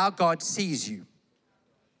 of how God sees you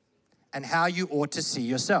and how you ought to see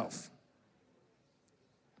yourself.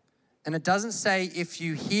 And it doesn't say if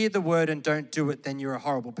you hear the word and don't do it, then you're a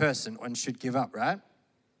horrible person and should give up, right?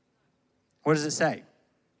 What does it say?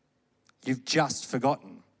 You've just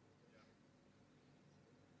forgotten.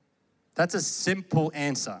 That's a simple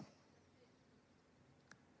answer.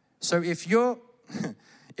 So if you're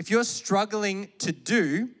struggling to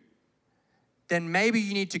do, then maybe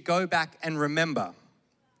you need to go back and remember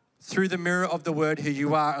through the mirror of the word who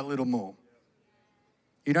you are a little more.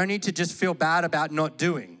 You don't need to just feel bad about not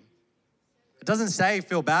doing. It doesn't say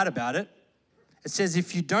feel bad about it. It says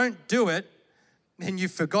if you don't do it, then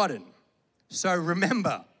you've forgotten. So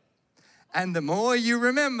remember. And the more you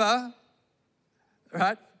remember,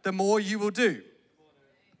 right, the more you will do.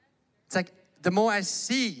 It's like the more I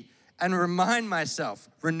see and remind myself,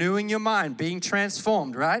 renewing your mind, being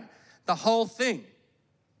transformed, right? The whole thing.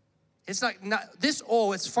 It's like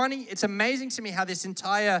it's funny, it's amazing to me how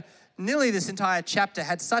nearly this entire chapter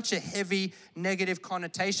had such a heavy negative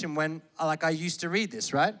connotation when I used to read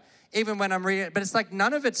this, right? Even when I'm reading it, but it's like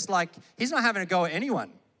none of it's like, he's not having a go at anyone.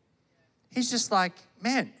 He's just like,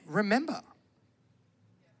 man, remember.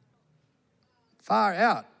 Far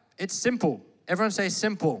out. It's simple. Everyone say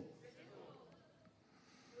simple.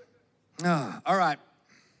 All right.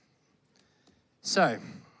 So,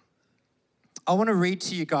 I want to read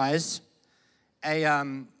to you guys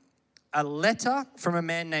a letter from a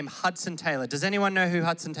man named Hudson Taylor. Does anyone know who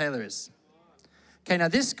Hudson Taylor is? Okay, now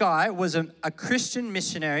this guy was a Christian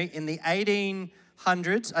missionary in the 1800s.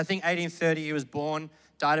 I think 1830 he was born,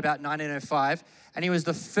 died about 1905. And he was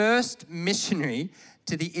the first missionary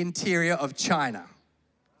to the interior of China.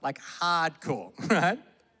 Like hardcore, right?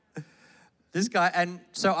 This guy, and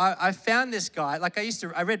so I found this guy, like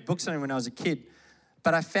I read books on him when I was a kid,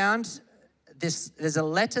 but I found there's a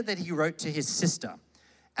letter that he wrote to his sister.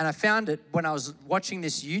 And I found it when I was watching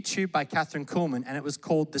this YouTube by Catherine Kuhlman, and it was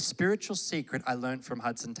called The Spiritual Secret I Learned from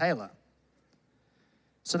Hudson Taylor.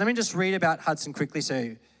 So let me just read about Hudson quickly. So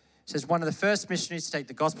it says, one of the first missionaries to take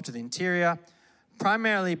the gospel to the interior,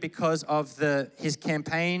 primarily because of his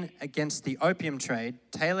campaign against the opium trade,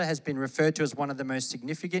 Taylor has been referred to as one of the most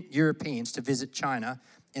significant Europeans to visit China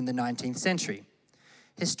in the 19th century.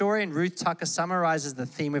 Historian Ruth Tucker summarizes the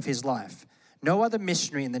theme of his life. No other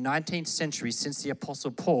missionary in the 19th century since the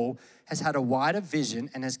Apostle Paul has had a wider vision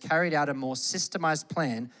and has carried out a more systemized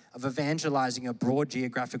plan of evangelizing a broad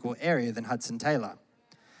geographical area than Hudson Taylor.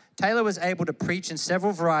 Taylor was able to preach in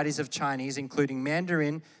several varieties of Chinese, including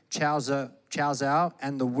Mandarin, Chaozhou,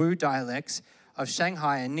 and the Wu dialects of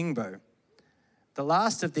Shanghai and Ningbo. The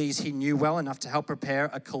last of these he knew well enough to help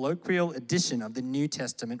prepare a colloquial edition of the New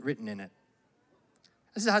Testament written in it.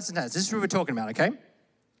 This is Hudson Taylor. This is what we're talking about, okay?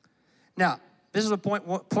 Now, this is a point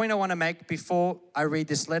I want to make before I read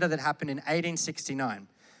this letter that happened in 1869.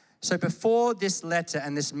 So before this letter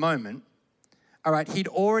and this moment, all right, he'd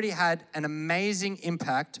already had an amazing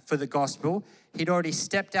impact for the gospel. He'd already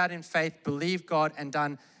stepped out in faith, believed God, and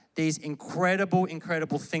done these incredible,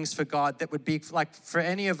 incredible things for God that would be like, for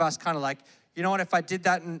any of us, kind of like, you know what, if I did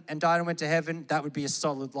that and died and went to heaven, that would be a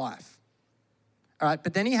solid life. All right,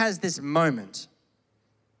 but then he has this moment.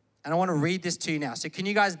 And I want to read this to you now. So can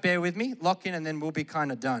you guys bear with me? Lock in and then we'll be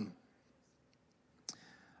kind of done.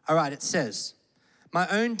 All right, it says, my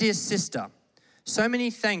own dear sister, so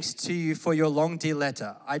many thanks to you for your long, dear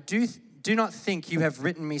letter. I do not think you have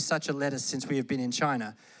written me such a letter since we have been in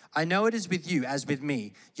China. I know it is with you as with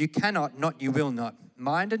me. You cannot, not you will not.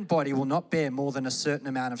 Mind and body will not bear more than a certain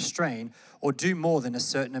amount of strain or do more than a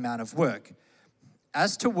certain amount of work.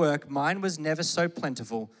 As to work, mine was never so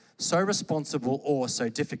plentiful, so responsible, or so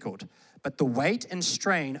difficult. But the weight and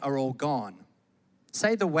strain are all gone.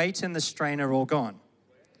 Say the weight and the strain are all gone.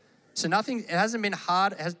 So it hasn't been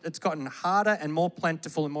hard, it's gotten harder and more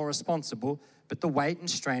plentiful and more responsible, but the weight and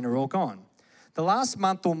strain are all gone. The last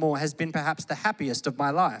month or more has been perhaps the happiest of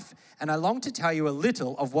my life, and I long to tell you a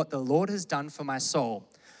little of what the Lord has done for my soul.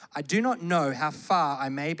 I do not know how far I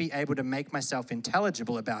may be able to make myself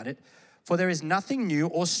intelligible about it, for there is nothing new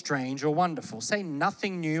or strange or wonderful. Say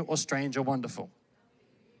nothing new or strange or wonderful.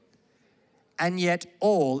 And yet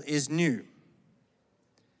all is new.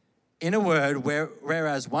 In a word,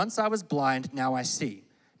 whereas once I was blind, now I see.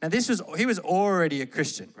 Now he was already a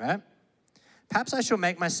Christian, right? Perhaps I shall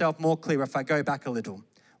make myself more clear if I go back a little.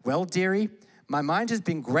 Well, dearie, my mind has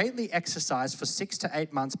been greatly exercised for 6 to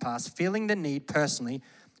 8 months past, feeling the need personally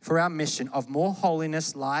for our mission of more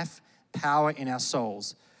holiness, life, power in our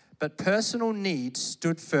souls. But personal need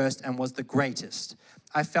stood first and was the greatest.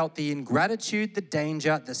 I felt the ingratitude, the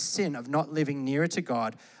danger, the sin of not living nearer to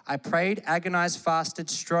God. I prayed, agonized, fasted,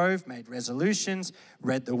 strove, made resolutions,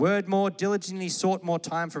 read the word more, diligently sought more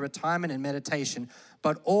time for retirement and meditation,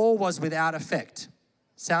 but all was without effect.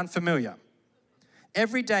 Sound familiar?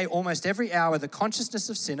 Every day, almost every hour, the consciousness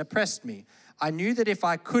of sin oppressed me. I knew that if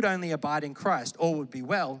I could only abide in Christ, all would be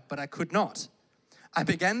well, but I could not. I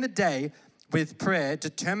began the day with prayer,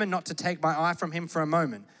 determined not to take my eye from him for a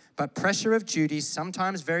moment, but pressure of duties,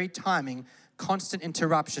 sometimes very timing, constant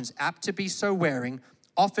interruptions, apt to be so wearing,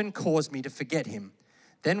 often caused me to forget him.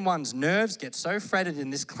 Then one's nerves get so fretted in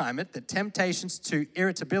this climate that temptations to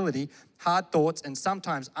irritability, hard thoughts, and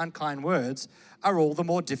sometimes unkind words are all the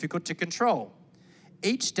more difficult to control.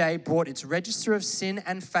 Each day brought its register of sin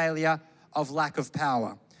and failure, of lack of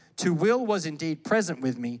power. To will was indeed present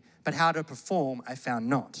with me, but how to perform I found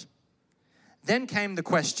not. Then came the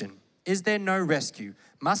question, is there no rescue?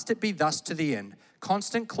 Must it be thus to the end?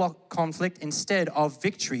 Constant conflict instead of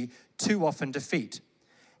victory, too often defeat.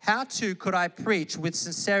 How too could I preach with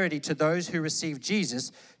sincerity to those who received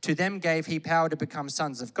Jesus, to them gave he power to become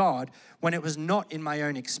sons of God, when it was not in my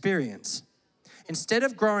own experience? Instead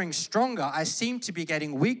of growing stronger, I seemed to be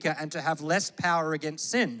getting weaker and to have less power against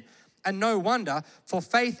sin. And no wonder, for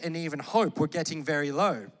faith and even hope were getting very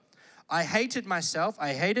low. I hated myself,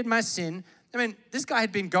 I hated my sin. I mean, this guy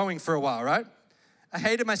had been going for a while, right? I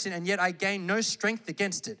hated my sin, and yet I gained no strength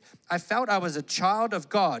against it. I felt I was a child of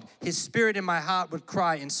God. His spirit in my heart would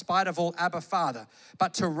cry, in spite of all, Abba, Father.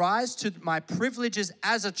 But to rise to my privileges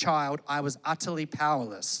as a child, I was utterly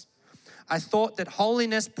powerless. I thought that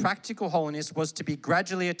holiness, practical holiness, was to be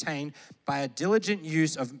gradually attained by a diligent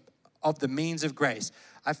use of the means of grace.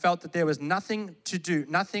 I felt that there was nothing to do,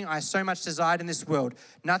 nothing I so much desired in this world,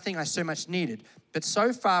 nothing I so much needed. But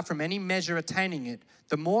so far from any measure attaining it,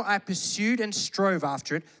 the more I pursued and strove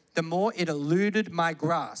after it, the more it eluded my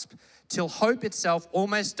grasp, till hope itself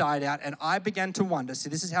almost died out, and I began to wonder, see,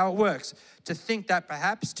 this is how it works, to think that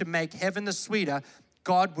perhaps to make heaven the sweeter,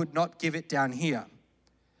 God would not give it down here.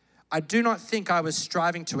 I do not think I was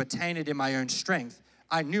striving to attain it in my own strength.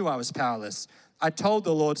 I knew I was powerless. I told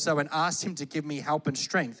the Lord so and asked him to give me help and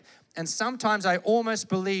strength. And sometimes I almost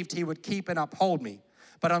believed he would keep and uphold me.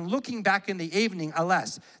 But on looking back in the evening,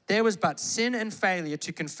 alas, there was but sin and failure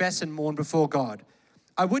to confess and mourn before God.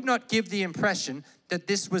 I would not give the impression that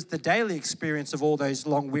this was the daily experience of all those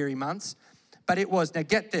long, weary months, but it was, now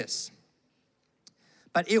get this,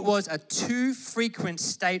 but it was a too frequent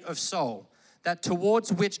state of soul that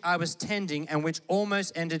towards which I was tending and which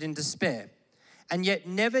almost ended in despair. And yet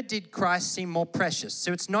never did Christ seem more precious.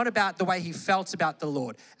 So it's not about the way he felt about the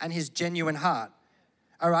Lord and his genuine heart.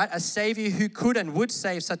 All right, a Savior who could and would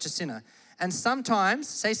save such a sinner. And sometimes,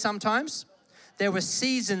 say sometimes, there were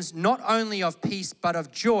seasons not only of peace but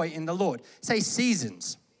of joy in the Lord. Say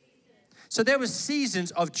seasons. So there were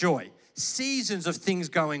seasons of joy, seasons of things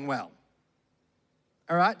going well.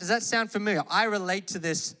 All right, does that sound familiar? I relate to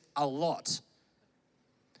this a lot.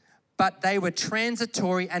 But they were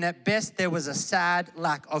transitory, and at best there was a sad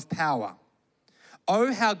lack of power.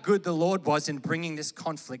 Oh, how good the Lord was in bringing this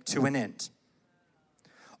conflict to an end.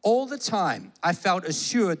 All the time, I felt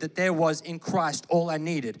assured that there was in Christ all I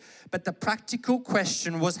needed. But the practical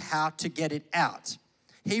question was how to get it out.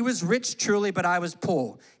 He was rich truly, but I was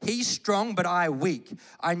poor. He strong, but I weak.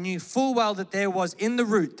 I knew full well that there was in the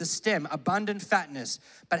root, the stem, abundant fatness.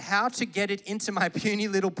 But how to get it into my puny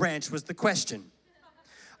little branch was the question.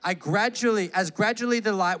 As gradually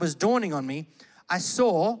the light was dawning on me, I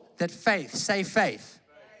saw that faith, say faith,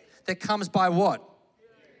 that comes by what?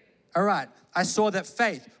 All right. I saw that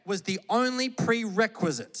faith was the only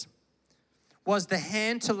prerequisite, was the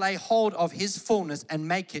hand to lay hold of his fullness and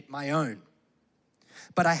make it my own.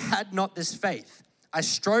 But I had not this faith. I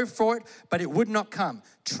strove for it, but it would not come.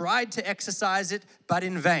 Tried to exercise it, but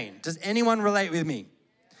in vain. Does anyone relate with me?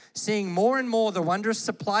 Seeing more and more the wondrous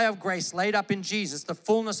supply of grace laid up in Jesus, the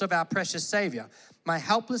fullness of our precious Savior, my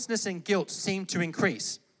helplessness and guilt seemed to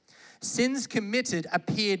increase. Sins committed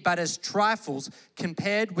appeared but as trifles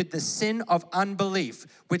compared with the sin of unbelief,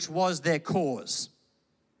 which was their cause,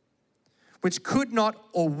 which could not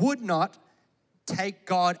or would not take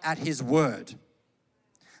God at his word,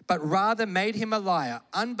 but rather made him a liar.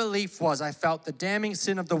 Unbelief was, I felt, the damning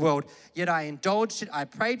sin of the world, yet I indulged it. I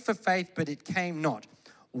prayed for faith, but it came not.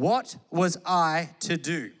 What was I to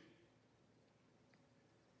do?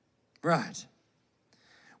 Right.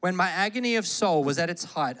 When my agony of soul was at its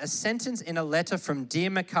height, a sentence in a letter from dear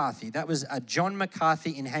McCarthy, that was a John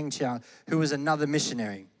McCarthy in Hangzhou, who was another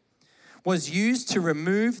missionary, was used to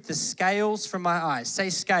remove the scales from my eyes. Say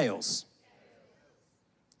scales.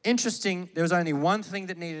 Interesting, there was only one thing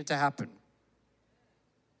that needed to happen.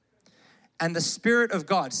 And the Spirit of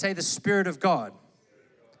God, say the Spirit of God,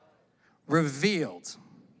 revealed.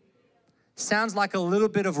 Sounds like a little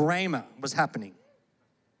bit of rhema was happening.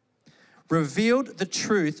 Revealed the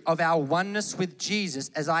truth of our oneness with Jesus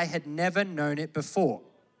as I had never known it before.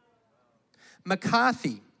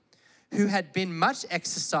 McCarthy, who had been much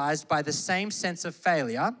exercised by the same sense of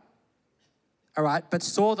failure, all right, but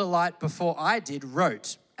saw the light before I did,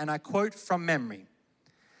 wrote, and I quote from memory,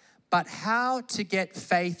 but how to get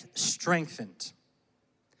faith strengthened,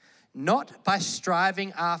 not by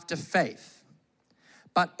striving after faith,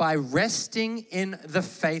 but by resting in the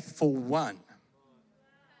faithful one.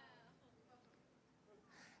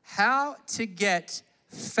 How to get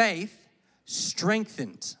faith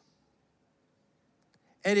strengthened.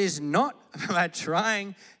 It is not about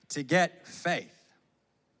trying to get faith.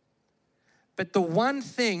 But the one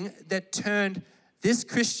thing that turned this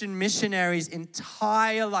Christian missionary's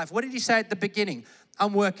entire life, what did he say at the beginning?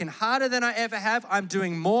 I'm working harder than I ever have. I'm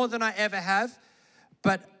doing more than I ever have.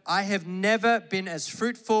 But I have never been as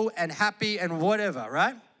fruitful and happy and whatever,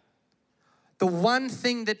 right? The one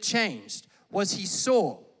thing that changed was he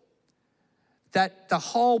saw that the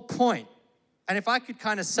whole point, and if I could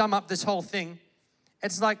kind of sum up this whole thing,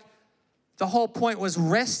 it's like the whole point was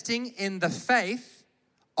resting in the faith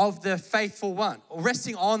of the faithful one, or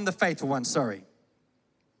resting on the faithful one, sorry.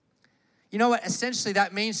 You know what essentially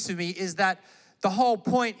that means to me is that the whole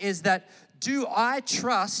point is that do I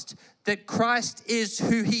trust that Christ is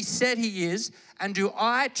who he said he is, and do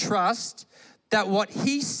I trust that what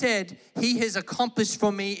he said he has accomplished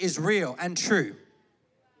for me is real and true?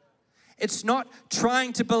 It's not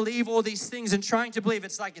trying to believe all these things and trying to believe.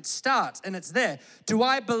 It's like it starts and it's there. Do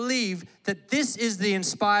I believe that this is the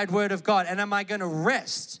inspired word of God, and am I going to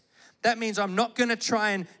rest? That means I'm not going to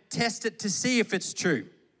try and test it to see if it's true.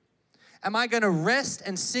 Am I going to rest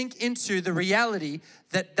and sink into the reality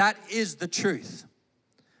that that is the truth?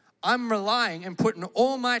 I'm relying and putting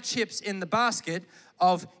all my chips in the basket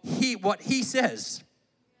of what he says.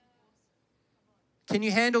 Can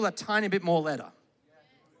you handle a tiny bit more letter?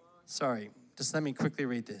 Sorry, just let me quickly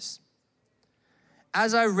read this.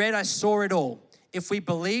 As I read, I saw it all. If we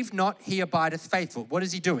believe not, he abideth faithful. What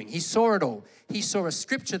is he doing? He saw it all. He saw a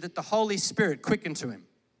scripture that the Holy Spirit quickened to him.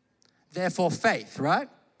 Therefore, faith, right?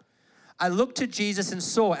 I looked to Jesus and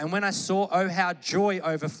saw, and when I saw, oh, how joy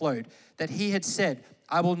overflowed, that he had said,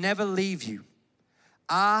 I will never leave you.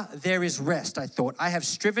 Ah, there is rest, I thought. I have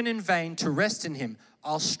striven in vain to rest in him.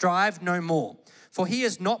 I'll strive no more. For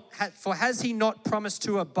has he not promised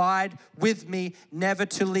to abide with me, never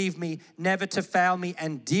to leave me, never to fail me,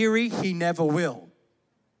 and dearie, he never will.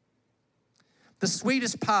 The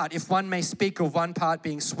sweetest part, if one may speak of one part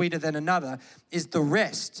being sweeter than another, is the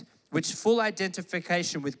rest which full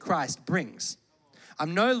identification with Christ brings.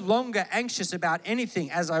 I'm no longer anxious about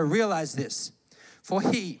anything as I realize this. For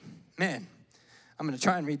he, I'm going to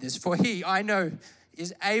try and read this. For he, I know,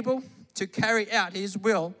 is able to carry out his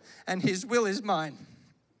will, and his will is mine.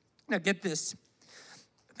 Now get this.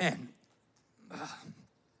 Can't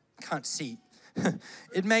see.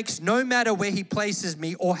 It makes no matter where he places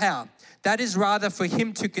me or how. That is rather for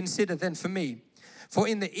him to consider than for me. For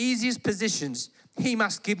in the easiest positions, he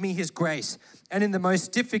must give me his grace, and in the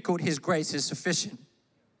most difficult, his grace is sufficient.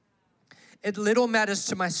 It little matters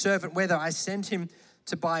to my servant whether I send him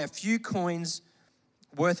to buy a few coins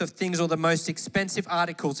worth of things or the most expensive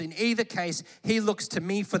articles. In either case, he looks to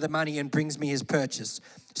me for the money and brings me his purchase.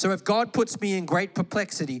 So if God puts me in great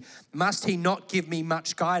perplexity, must he not give me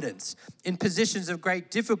much guidance? In positions of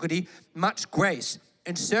great difficulty, much grace.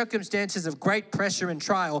 In circumstances of great pressure and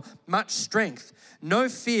trial, much strength. No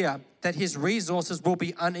fear that his resources will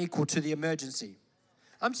be unequal to the emergency.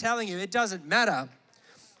 I'm telling you, it doesn't matter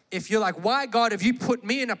if you're like, why God have you put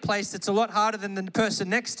me in a place that's a lot harder than the person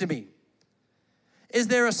next to me? Is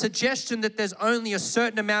there a suggestion that there's only a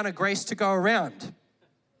certain amount of grace to go around?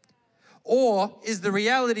 Or is the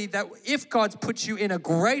reality that if God's put you in a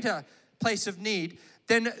greater place of need,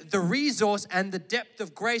 then the resource and the depth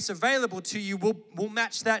of grace available to you will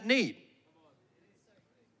match that need?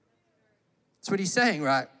 That's what he's saying,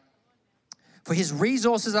 right? For his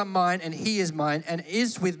resources are mine, and he is mine, and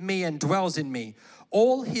is with me and dwells in me.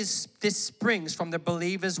 All this springs from the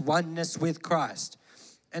believer's oneness with Christ.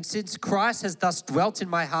 And since Christ has thus dwelt in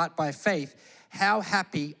my heart by faith, how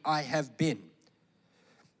happy I have been.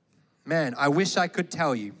 Man, I wish I could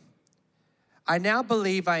tell you. I now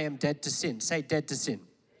believe I am dead to sin. Say dead to sin.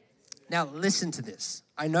 Now listen to this.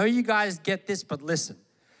 I know you guys get this, but listen.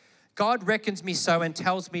 God reckons me so and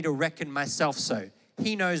tells me to reckon myself so.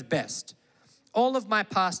 He knows best. All of my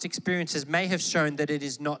past experiences may have shown that it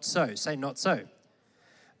is not so. Say not so.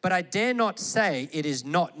 But I dare not say it is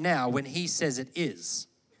not now when he says it is.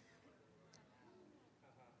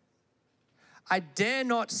 I dare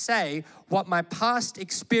not say what my past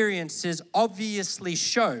experiences obviously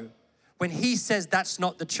show when he says that's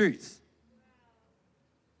not the truth.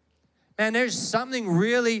 Man, there's something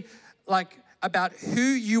really about who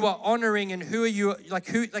you are honoring and who are you,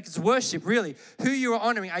 it's worship really. Who you are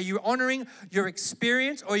honoring. Are you honoring your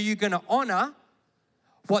experience, or are you going to honor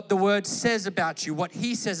what the word says about you, what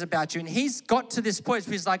he says about you? And he's got to this point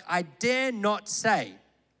where he's like, I dare not say,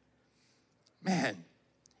 man,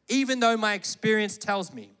 even though my experience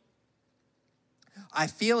tells me, I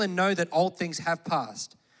feel and know that old things have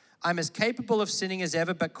passed. I'm as capable of sinning as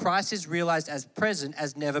ever, but Christ is realized as present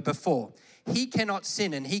as never before. He cannot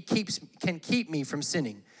sin, and he can keep me from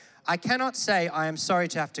sinning. I cannot say I am sorry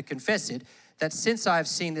to have to confess it, that since I have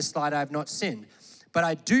seen this light, I have not sinned. But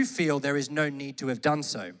I do feel there is no need to have done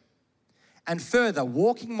so. And further,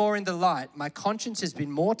 walking more in the light, my conscience has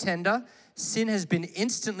been more tender, sin has been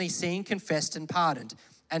instantly seen, confessed, and pardoned,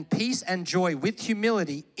 and peace and joy with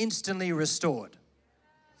humility instantly restored.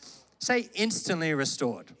 Say instantly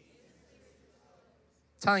restored.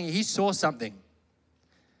 I'm telling you, he saw something.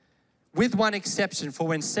 With one exception, for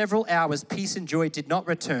when several hours peace and joy did not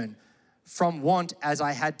return, from want as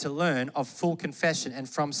I had to learn of full confession, and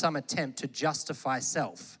from some attempt to justify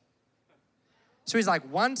self. So he's like,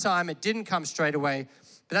 one time it didn't come straight away,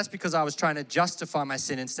 but that's because I was trying to justify my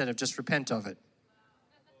sin instead of just repent of it.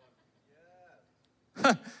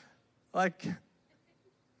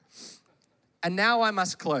 And now I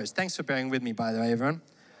must close. Thanks for bearing with me, by the way, everyone.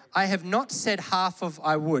 I have not said half of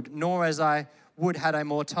I would, nor as I would had I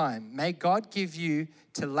more time. May God give you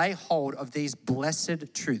to lay hold of these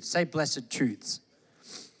blessed truths. Say blessed truths.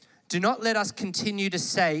 Do not let us continue to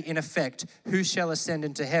say, in effect, who shall ascend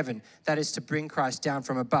into heaven? That is to bring Christ down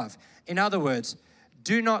from above. In other words,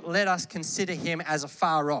 do not let us consider him as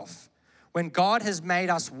afar off when God has made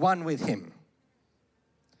us one with him.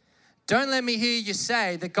 Don't let me hear you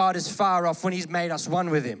say that God is far off when he's made us one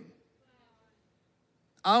with him.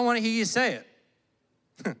 I don't want to hear you say it.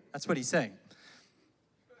 That's what he's saying.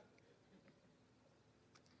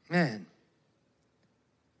 Man.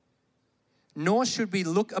 Nor should we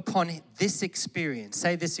look upon this experience,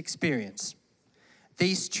 say this experience,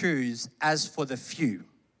 these truths as for the few.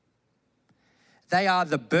 They are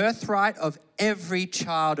the birthright of every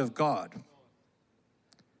child of God.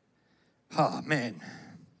 Oh man,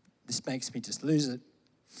 this makes me just lose it.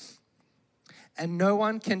 And no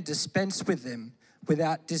one can dispense with them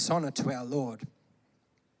without dishonor to our Lord.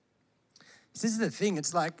 This is the thing,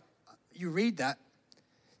 it's like, you read that,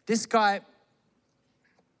 this guy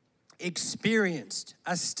experienced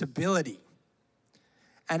a stability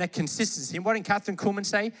and a consistency. And what did Catherine Kuhlman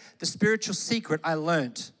say? The spiritual secret I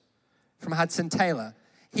learned from Hudson Taylor.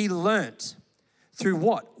 He learned through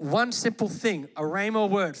what? One simple thing, a rhema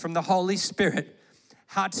word from the Holy Spirit,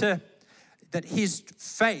 that his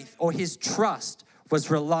faith or his trust was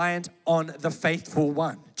reliant on the faithful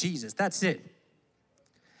one, Jesus. That's it.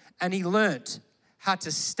 And he learned how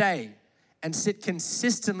to stay and sit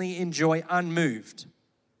consistently in joy unmoved.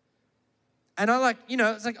 And I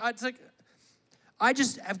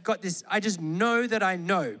just have got this, I just know that I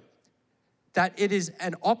know that it is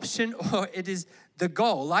an option or it is the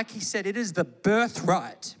goal. Like he said, it is the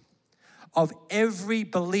birthright of every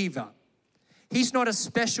believer. He's not a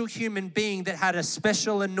special human being that had a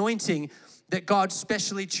special anointing that God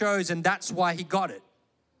specially chose and that's why he got it.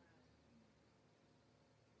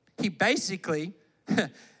 He basically,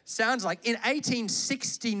 sounds like in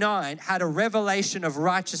 1869 had a revelation of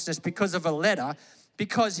righteousness because of a letter,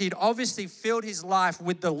 because he'd obviously filled his life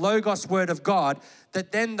with the Logos word of God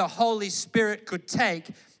that then the Holy Spirit could take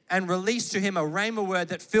and release to him a rhema word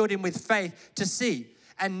that filled him with faith to see.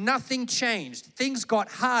 And nothing changed. Things got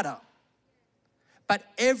harder. But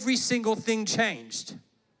every single thing changed.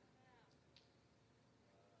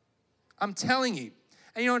 I'm telling you.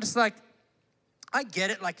 And you know, it's like, I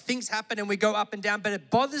get it, like things happen and we go up and down, but it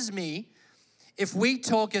bothers me if we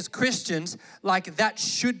talk as Christians like that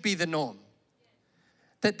should be the norm.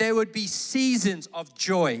 That there would be seasons of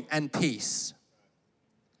joy and peace.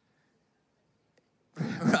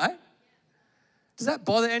 Right? Does that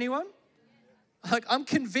bother anyone? Like, I'm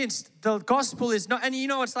convinced the gospel is not, and you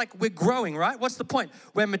know, it's like we're growing, right? What's the point?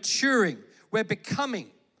 We're maturing, we're becoming,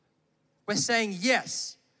 we're saying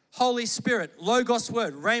yes. Holy Spirit, Logos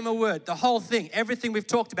word, Rhema word, the whole thing, everything we've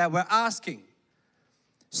talked about, we're asking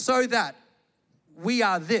so that we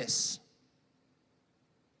are this.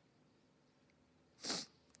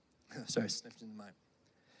 Sorry, sniffed in the mic.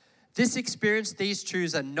 This experience, these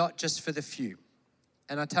truths are not just for the few.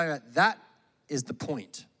 And I tell you what, that is the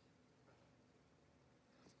point.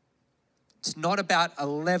 It's not about a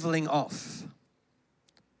leveling off.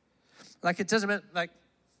 Like it doesn't matter, like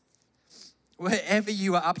wherever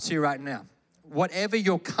you are up to right now, whatever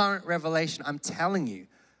your current revelation, I'm telling you,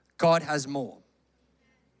 God has more.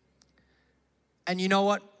 And you know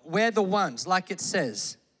what? We're the ones, like it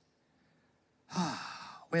says.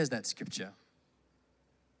 Where's that scripture?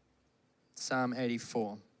 Psalm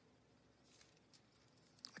 84.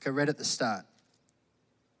 Like I read at the start.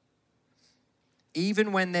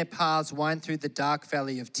 Even when their paths wind through the dark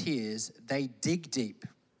valley of tears, they dig deep.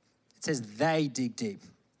 It says they dig deep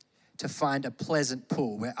to find a pleasant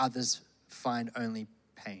pool where others find only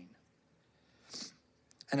pain.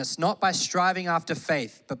 And it's not by striving after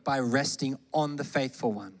faith, but by resting on the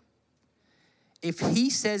faithful one. If he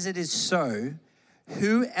says it is so,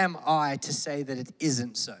 who am I to say that it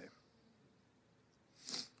isn't so?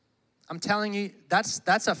 I'm telling you, that's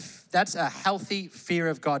a healthy fear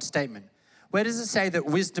of God statement. Where does it say that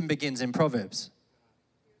wisdom begins in Proverbs?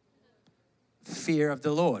 Fear of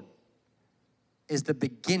the Lord is the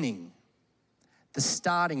beginning, the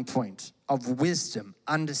starting point of wisdom,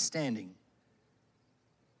 understanding.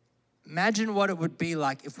 Imagine what it would be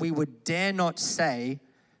like if we would dare not say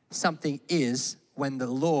something is when the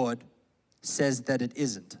Lord says that it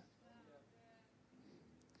isn't.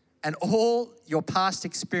 And all your past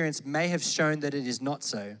experience may have shown that it is not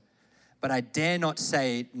so, but I dare not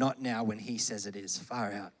say not now when he says it is.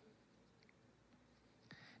 Far out.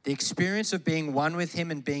 The experience of being one with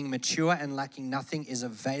him and being mature and lacking nothing is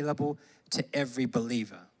available to every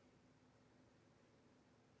believer.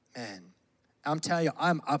 Man, I'm telling you,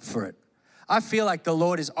 I'm up for it. I feel like the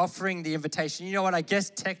Lord is offering the invitation. You know what? I guess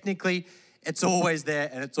technically it's always there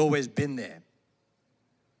and it's always been there.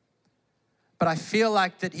 But I feel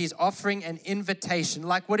like that he's offering an invitation.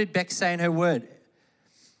 Like what did Beck say in her word?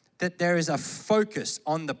 that there is a focus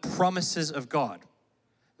on the promises of God.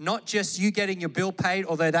 Not just you getting your bill paid,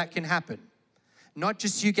 although that can happen. Not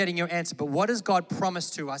just you getting your answer, but what does God promise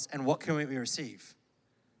to us and what can we receive?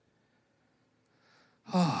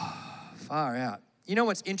 Oh, far out. You know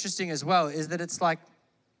what's interesting as well is that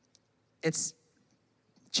it's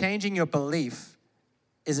changing your belief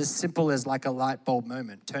is as simple as like a light bulb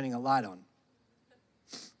moment, turning a light on.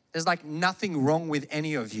 There's like nothing wrong with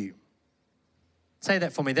any of you. Say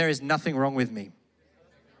that for me. There is nothing wrong with me.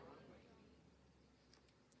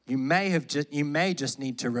 You may just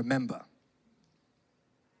need to remember.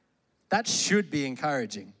 That should be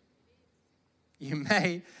encouraging. You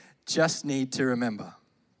may just need to remember.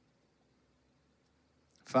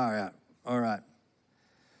 Far out. All right.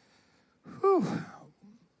 Whew.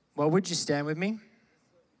 Well, would you stand with me?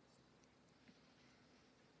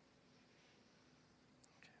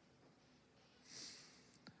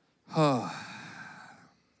 Oh.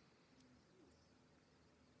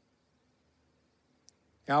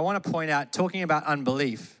 Now, I want to point out, talking about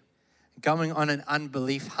unbelief, going on an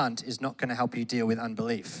unbelief hunt is not going to help you deal with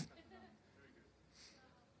unbelief.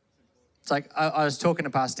 It's like, I was talking to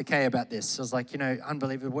Pastor Kay about this. I was like,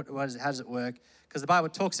 unbelief, how does it work? Because the Bible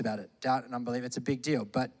talks about it, doubt and unbelief, it's a big deal.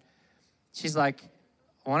 But she's like,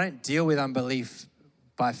 well, I don't deal with unbelief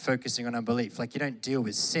by focusing on unbelief. Like, you don't deal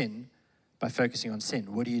with sin by focusing on sin.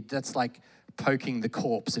 That's like poking the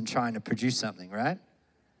corpse and trying to produce something, right?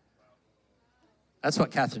 That's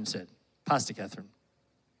what Catherine said, Pastor Catherine.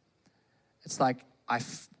 It's like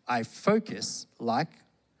I focus, like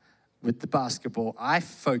with the basketball, I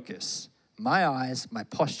focus my eyes, my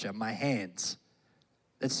posture, my hands.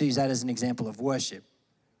 Let's use that as an example of worship.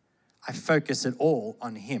 I focus it all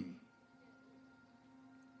on Him.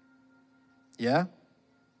 Yeah?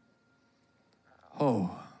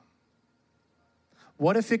 Oh.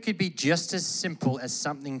 What if it could be just as simple as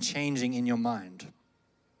something changing in your mind?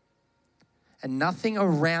 And nothing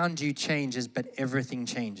around you changes, but everything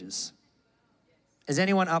changes. Is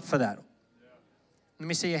anyone up for that? Let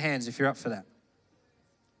me see your hands if you're up for that.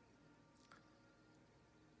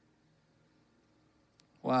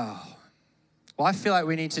 Wow. Well, I feel like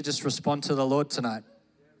we need to just respond to the Lord tonight.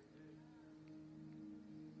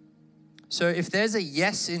 So if there's a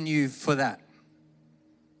yes in you for that,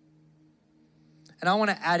 and I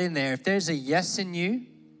want to add in there, if there's a yes in you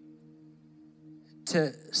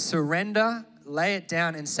to surrender, lay it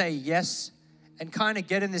down and say yes, and kind of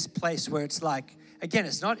get in this place where it's like, again,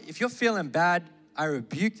 it's not, if you're feeling bad, I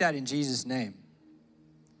rebuke that in Jesus' name.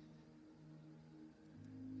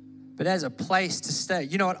 But there's a place to stay.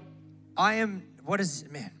 You know what? What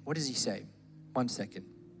does he say? 1 second.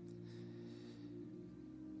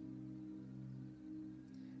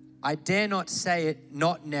 I dare not say it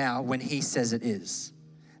not now when he says it is.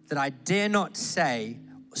 That I dare not say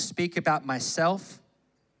or speak about myself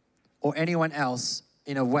or anyone else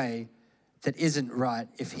in a way that isn't right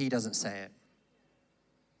if he doesn't say it.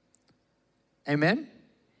 Amen?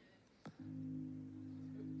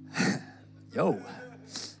 Yo. I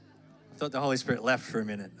thought the Holy Spirit left for a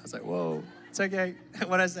minute. I was like, whoa, it's okay.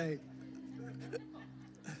 What'd I say?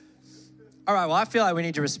 All right, well, I feel like we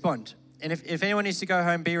need to respond. And if anyone needs to go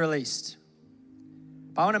home, be released.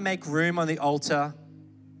 But I want to make room on the altar.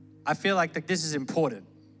 I feel like this is important.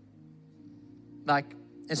 Like,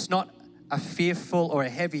 it's not a fearful or a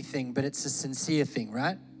heavy thing, but it's a sincere thing,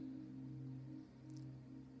 right?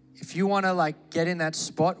 If you want to get in that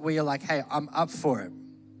spot where you're like, hey, I'm up for it.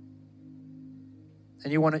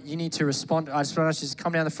 And you need to respond. I just want to just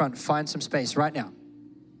come down the front, find some space right now.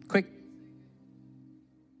 Quick.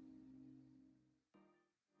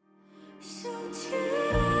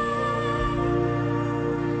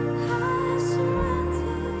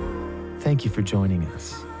 Thank you for joining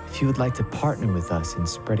us. If you would like to partner with us in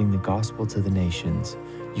spreading the gospel to the nations,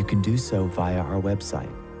 you can do so via our website,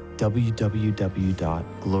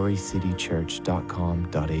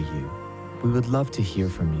 www.glorycitychurch.com.au. We would love to hear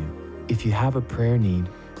from you. If you have a prayer need,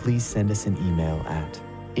 please send us an email at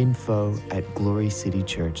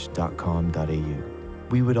info@glorycitychurch.com.au.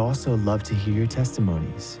 We would also love to hear your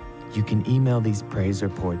testimonies. You can email these praise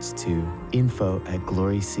reports to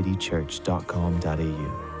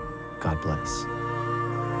info@glorycitychurch.com.au. God bless.